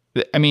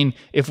 I mean,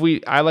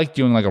 I like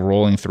doing like a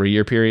rolling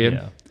 3-year period.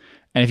 Yeah.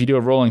 And if you do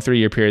a rolling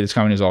 3-year period, this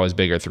company is always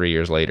bigger 3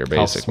 years later,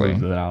 basically.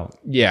 Helps smooth it out.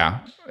 Yeah,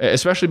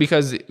 especially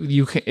because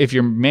if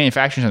you're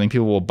manufacturing something,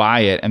 people will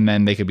buy it and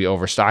then they could be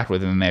overstocked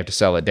with it and they have to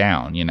sell it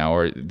down,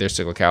 or there's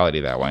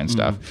cyclicality that way and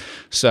stuff.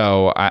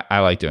 So I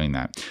like doing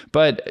that.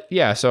 But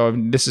yeah, so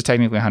this is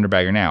technically a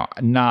 100-bagger now.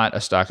 Not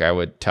a stock I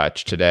would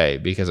touch today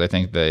because I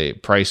think the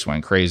price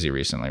went crazy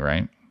recently,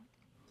 right?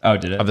 Oh,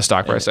 did it? Of the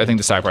stock price. I think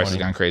the stock price has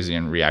gone crazy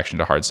in reaction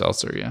to hard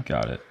seltzer, yeah.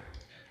 Got it.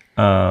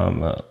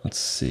 Let's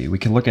see. We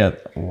can look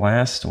at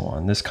last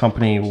one. This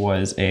company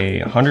was a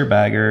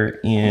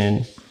 100-bagger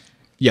in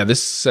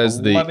this says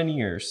 11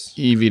 years.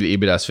 EV to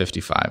EBITDA is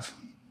 55.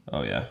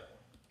 Oh yeah.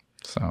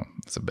 So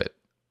it's a bit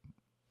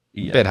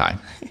Yeah. high.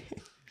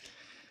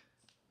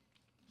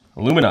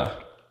 Illumina,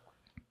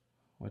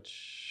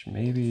 which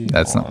maybe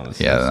That's not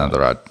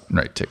the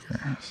right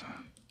ticker. So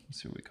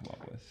let's see what we come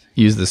up with.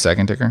 use the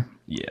second ticker.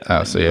 Yeah.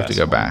 Oh, so you have to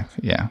go back.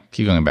 Yeah,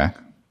 keep going back.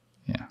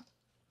 Yeah.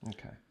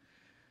 Okay.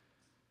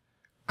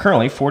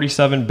 Currently,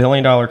 $47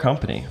 billion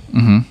company.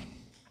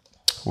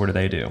 What do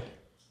they do?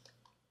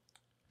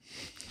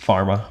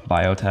 Pharma,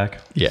 biotech,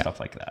 stuff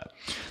like that.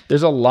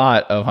 There's a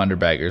lot of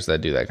 100-baggers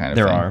that do that kind of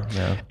thing. There are,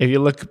 yeah. If you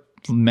look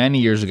many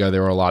years ago,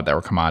 there were a lot that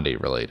were commodity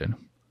related.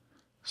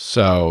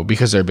 So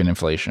because there had been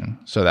inflation,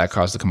 so that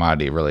caused the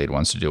commodity related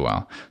ones to do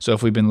well. So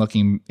if we've been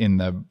looking in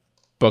the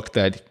book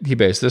that he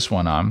based this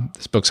one on,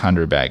 this book's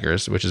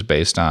 100-baggers, which is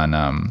based on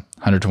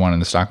 100 to 1 in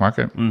the stock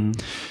market.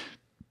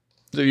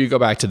 So you go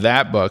back to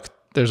that book,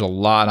 there's a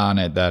lot on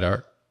it that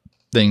are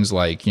things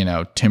like,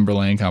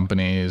 timberland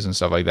companies and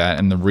stuff like that.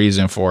 And the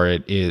reason for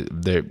it is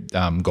the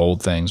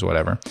gold things,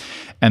 whatever.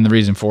 And the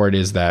reason for it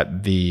is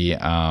that there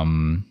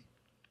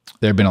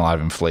have been a lot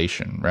of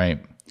inflation, right?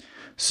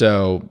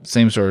 So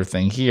same sort of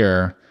thing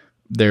here.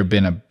 There have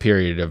been a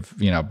period of,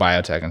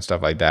 biotech and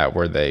stuff like that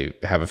where they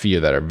have a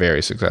few that are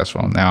very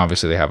successful. Now,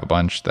 obviously, they have a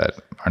bunch that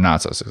are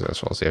not so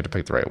successful, so you have to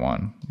pick the right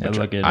one.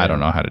 I don't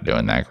know how to do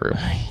in that group.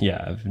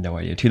 Yeah, I have no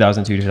idea.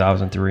 2002,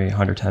 2003,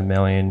 110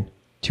 million,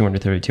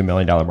 $232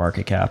 million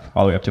market cap,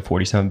 all the way up to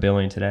 $47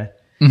 billion today,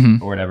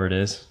 or whatever it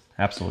is.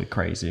 Absolutely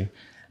crazy.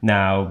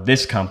 Now,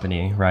 this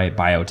company, right,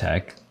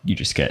 biotech, you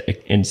just get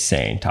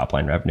insane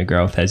top-line revenue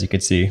growth, as you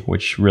can see,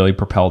 which really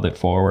propelled it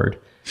forward.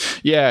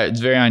 Yeah, it's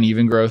very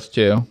uneven growth,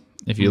 too.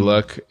 If you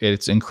look,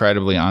 it's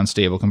incredibly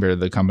unstable compared to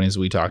the companies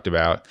we talked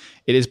about.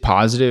 It is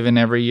positive in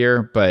every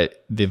year,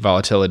 but the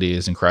volatility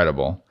is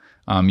incredible.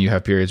 You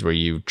have periods where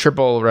you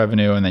triple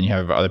revenue, and then you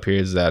have other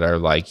periods that are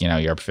like, you're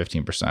up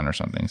 15% or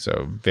something.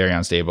 So very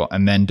unstable.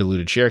 And then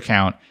diluted share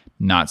count,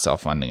 not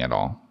self-funding at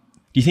all.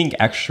 Do you think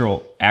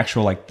actual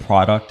like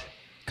product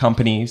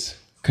companies,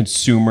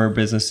 consumer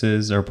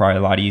businesses are probably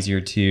a lot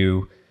easier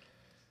to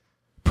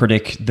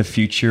predict the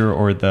future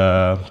or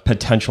the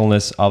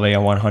potentialness of a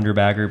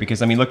 100-bagger?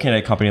 Because looking at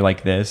a company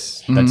like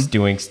this that's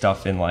doing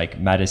stuff in like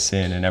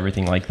medicine and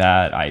everything like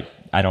that,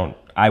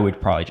 I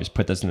would probably just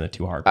put this in the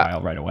too hard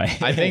pile right away.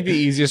 I think the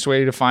easiest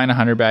way to find a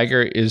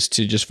 100-bagger is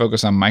to just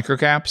focus on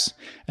microcaps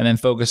and then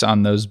focus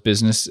on those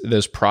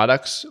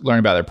products, learn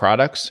about their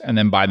products, and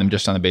then buy them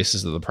just on the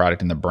basis of the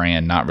product and the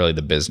brand, not really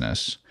the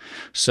business.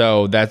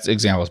 So that's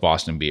example is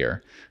Boston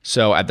Beer.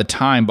 So at the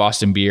time,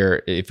 Boston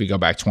Beer, if we go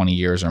back 20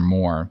 years or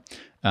more,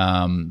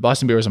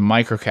 Boston Beer was a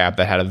microcap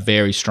that had a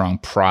very strong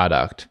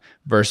product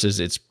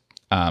versus its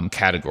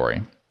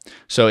category.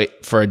 So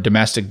for a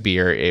domestic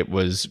beer, it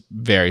was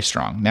very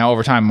strong. Now,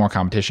 over time, more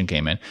competition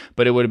came in,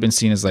 but it would have been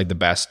seen as like the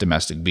best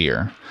domestic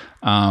beer.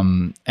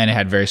 And it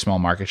had very small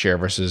market share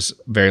versus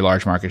very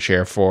large market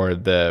share for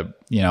the,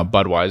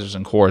 Budweisers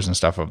and Coors and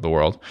stuff of the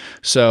world.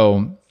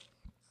 So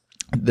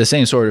the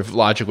same sort of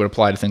logic would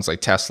apply to things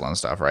like Tesla and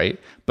stuff, right?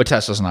 But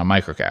Tesla's not a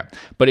microcap.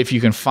 But if you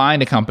can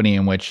find a company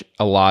in which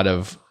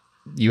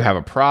you have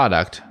a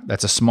product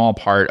that's a small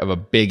part of a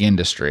big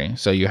industry.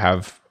 So you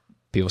have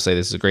people say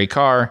this is a great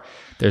car.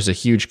 There's a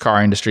huge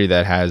car industry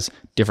that has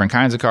different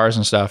kinds of cars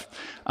and stuff.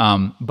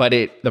 But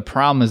the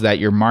problem is that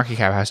your market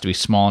cap has to be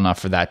small enough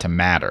for that to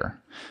matter.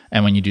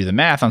 And when you do the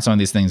math on some of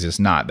these things, it's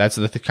not. That's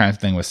the kind of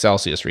thing with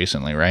Celsius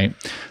recently, right?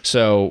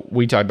 So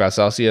we talked about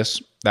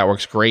Celsius. That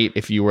works great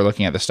if you were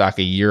looking at the stock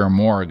a year or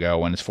more ago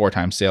when it's 4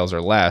 times sales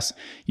or less.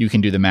 You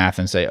can do the math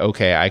and say,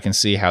 okay, I can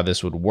see how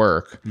this would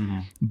work.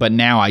 But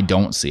now I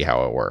don't see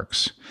how it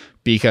works,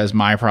 because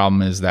my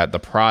problem is that the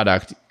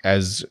product,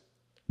 as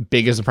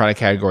big as the product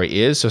category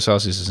is, so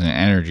Celsius is in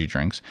energy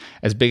drinks,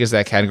 as big as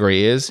that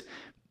category is,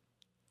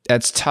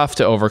 that's tough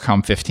to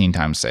overcome 15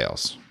 times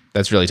sales.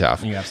 That's really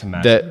tough. You have some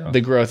massive growth.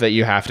 The growth that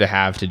you have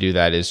to do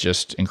that is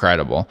just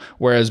incredible.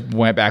 Whereas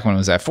back when it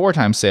was at 4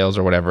 times sales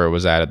or whatever it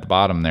was at the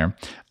bottom there,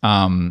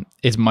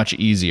 it's much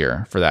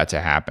easier for that to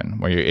happen.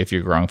 Where if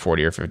you're growing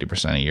 40 or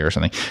 50% a year or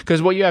something,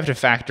 because what you have to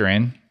factor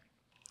in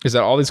is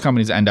that all these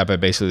companies end up at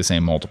basically the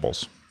same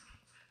multiples.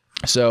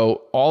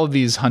 So all of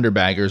these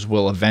 100-baggers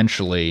will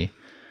eventually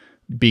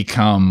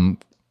become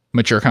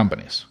mature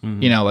companies.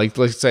 Like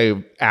let's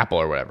say Apple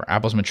or whatever.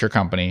 Apple's a mature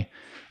company.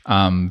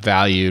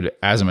 Valued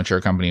as a mature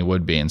company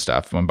would be and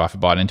stuff. When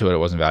Buffett bought into it, it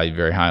wasn't valued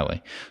very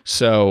highly.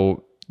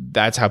 So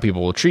that's how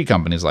people will treat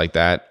companies like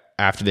that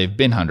after they've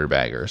been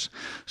 100-baggers.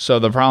 So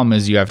the problem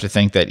is you have to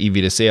think that EV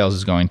to sales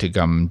is going to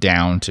come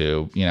down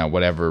to,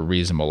 whatever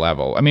reasonable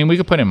level. I mean, we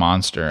could put in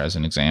Monster as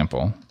an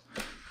example.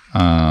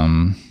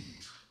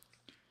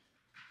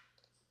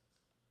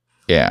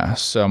 Yeah,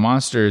 so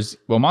Monster's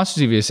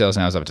EV to sales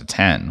now is up to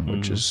 10,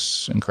 which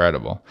is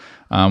incredible.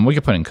 We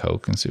could put in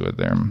Coke and see what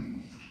they're...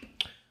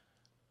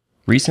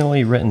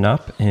 Recently written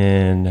up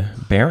in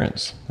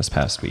Barron's this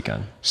past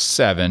weekend.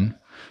 7.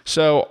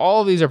 So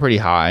all of these are pretty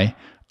high.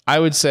 I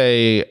would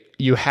say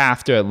you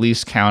have to at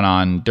least count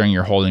on during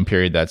your holding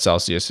period that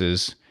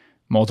Celsius's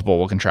multiple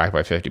will contract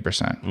by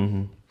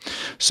 50%.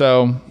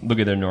 So look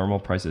at their normal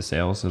price of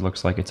sales. It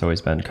looks like it's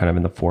always been kind of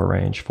in the 4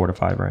 to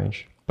 5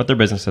 range. But their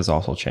business has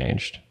also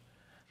changed.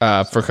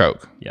 For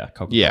Coke. Yeah,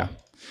 Coke. Yeah.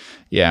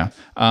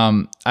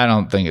 I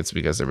don't think it's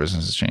because their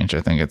business has changed. I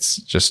think it's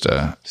just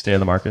a stay in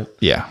the market.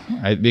 Yeah,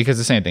 because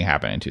the same thing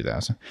happened in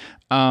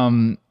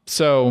 2000.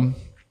 So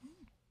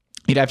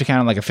you'd have to count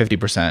on like a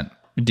 50%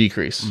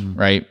 decrease,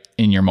 right,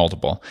 in your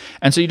multiple.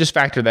 And so you just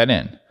factor that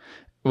in,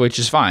 which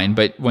is fine.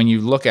 But when you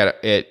look at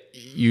it,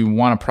 you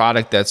want a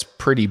product that's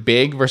pretty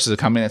big versus a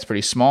company that's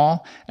pretty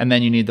small. And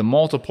then you need the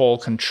multiple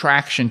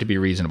contraction to be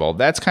reasonable.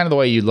 That's kind of the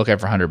way you look at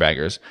for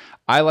 100-baggers.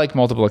 I like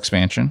multiple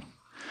expansion.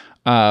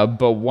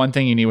 But one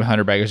thing you need with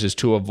 100-baggers is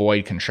to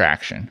avoid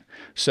contraction.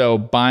 So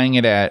buying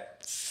it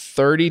at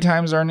 30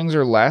 times earnings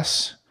or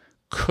less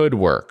could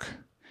work.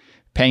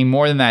 Paying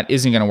more than that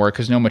isn't going to work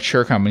because no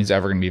mature company is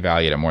ever going to be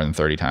valued at more than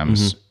 30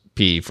 times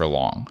PE for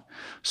long.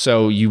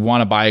 So you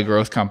want to buy a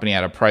growth company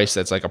at a price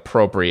that's like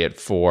appropriate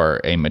for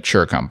a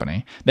mature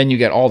company. Then you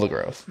get all the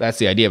growth. That's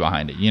the idea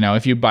behind it.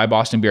 If you buy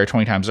Boston Beer at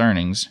 20 times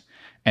earnings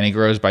and it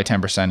grows by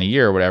 10% a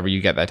year or whatever, you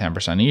get that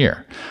 10% a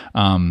year.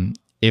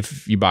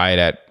 If you buy it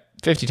at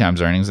 50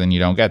 times earnings, then you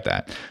don't get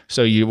that.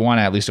 So you want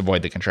to at least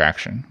avoid the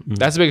contraction.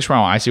 That's the biggest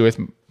problem I see with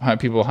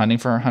people hunting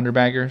for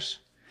 100-baggers.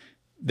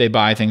 They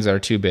buy things that are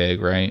too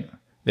big, right?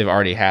 They've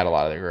already had a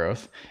lot of their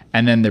growth.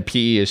 And then their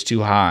PE is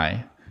too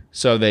high.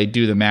 So they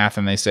do the math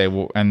and they say,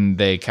 and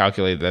they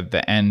calculate that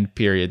the end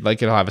period,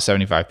 like it'll have a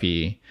 75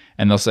 PE.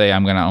 And they'll say,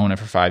 I'm going to own it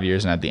for 5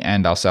 years. And at the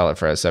end, I'll sell it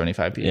for a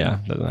 75 PE. Yeah,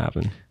 doesn't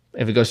happen.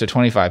 If it goes to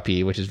 25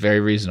 PE, which is very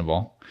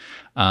reasonable,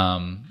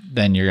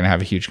 then you're going to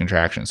have a huge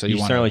contraction. So you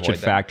certainly should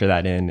factor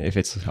that in if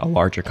it's a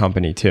larger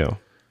company too.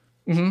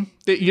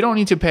 You don't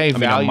need to pay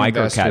value. A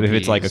microcap, if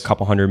it's like a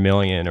couple $100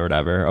 million or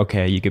whatever,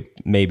 okay, you could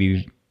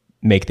maybe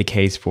make the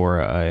case for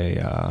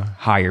a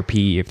higher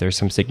PE if there's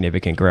some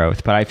significant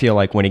growth. But I feel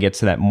like when it gets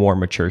to that more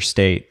mature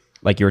state,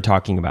 like you were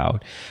talking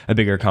about, a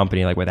bigger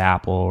company like with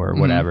Apple or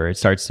whatever, it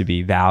starts to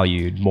be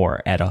valued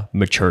more at a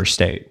mature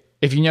state.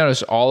 If you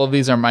notice, all of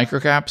these are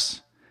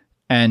microcaps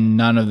and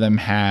none of them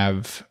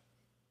have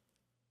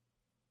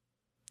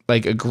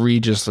like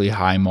egregiously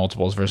high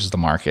multiples versus the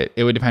market.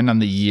 It would depend on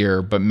the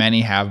year, but many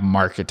have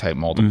market type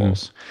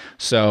multiples.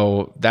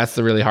 So that's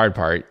the really hard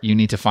part. You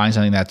need to find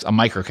something that's a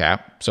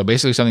microcap. So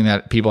basically something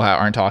that people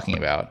aren't talking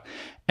about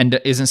and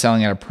isn't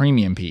selling at a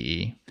premium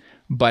PE,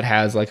 but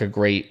has like a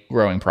great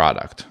growing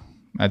product.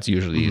 That's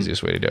usually the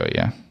easiest way to do it.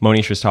 Yeah.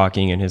 Monish was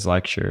talking in his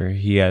lecture.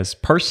 He has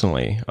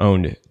personally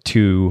owned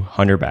 2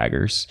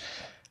 100-baggers.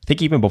 I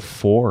think even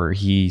before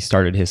he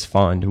started his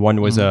fund.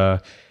 One was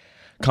a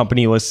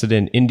company listed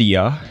in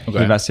India. Okay.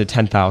 He invested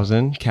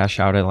 10,000, cash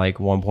out at like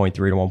 1.3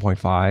 to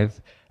 1.5.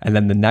 And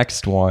then the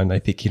next one, I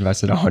think he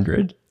invested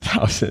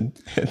 100,000.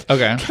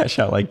 Okay. Cash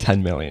out like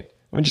 10 million.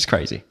 I mean, just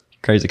crazy.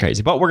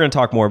 Crazy. But we're going to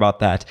talk more about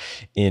that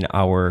in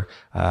our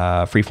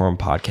Freeform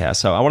podcast.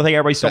 So I want to thank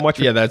everybody so much.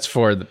 Yeah, that's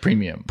for the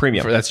premium.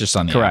 That's just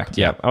on the correct. app.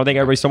 Yeah. I want to thank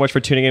everybody so much for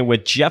tuning in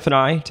with Jeff and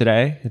I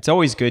today. It's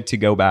always good to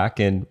go back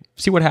and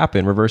see what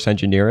happened, reverse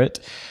engineer it.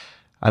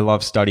 I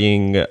love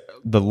studying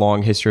the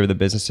long history of the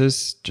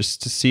businesses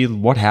just to see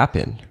what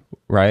happened,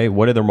 right?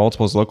 What did their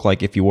multiples look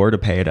like if you were to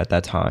pay it at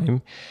that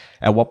time?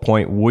 At what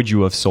point would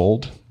you have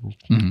sold?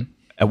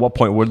 At what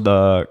point would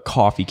the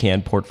coffee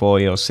can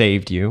portfolio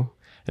saved you?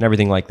 And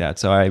everything like that.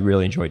 So I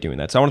really enjoy doing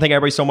that. So I want to thank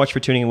everybody so much for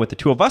tuning in with the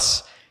two of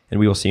us,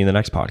 and we will see you in the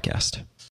next podcast.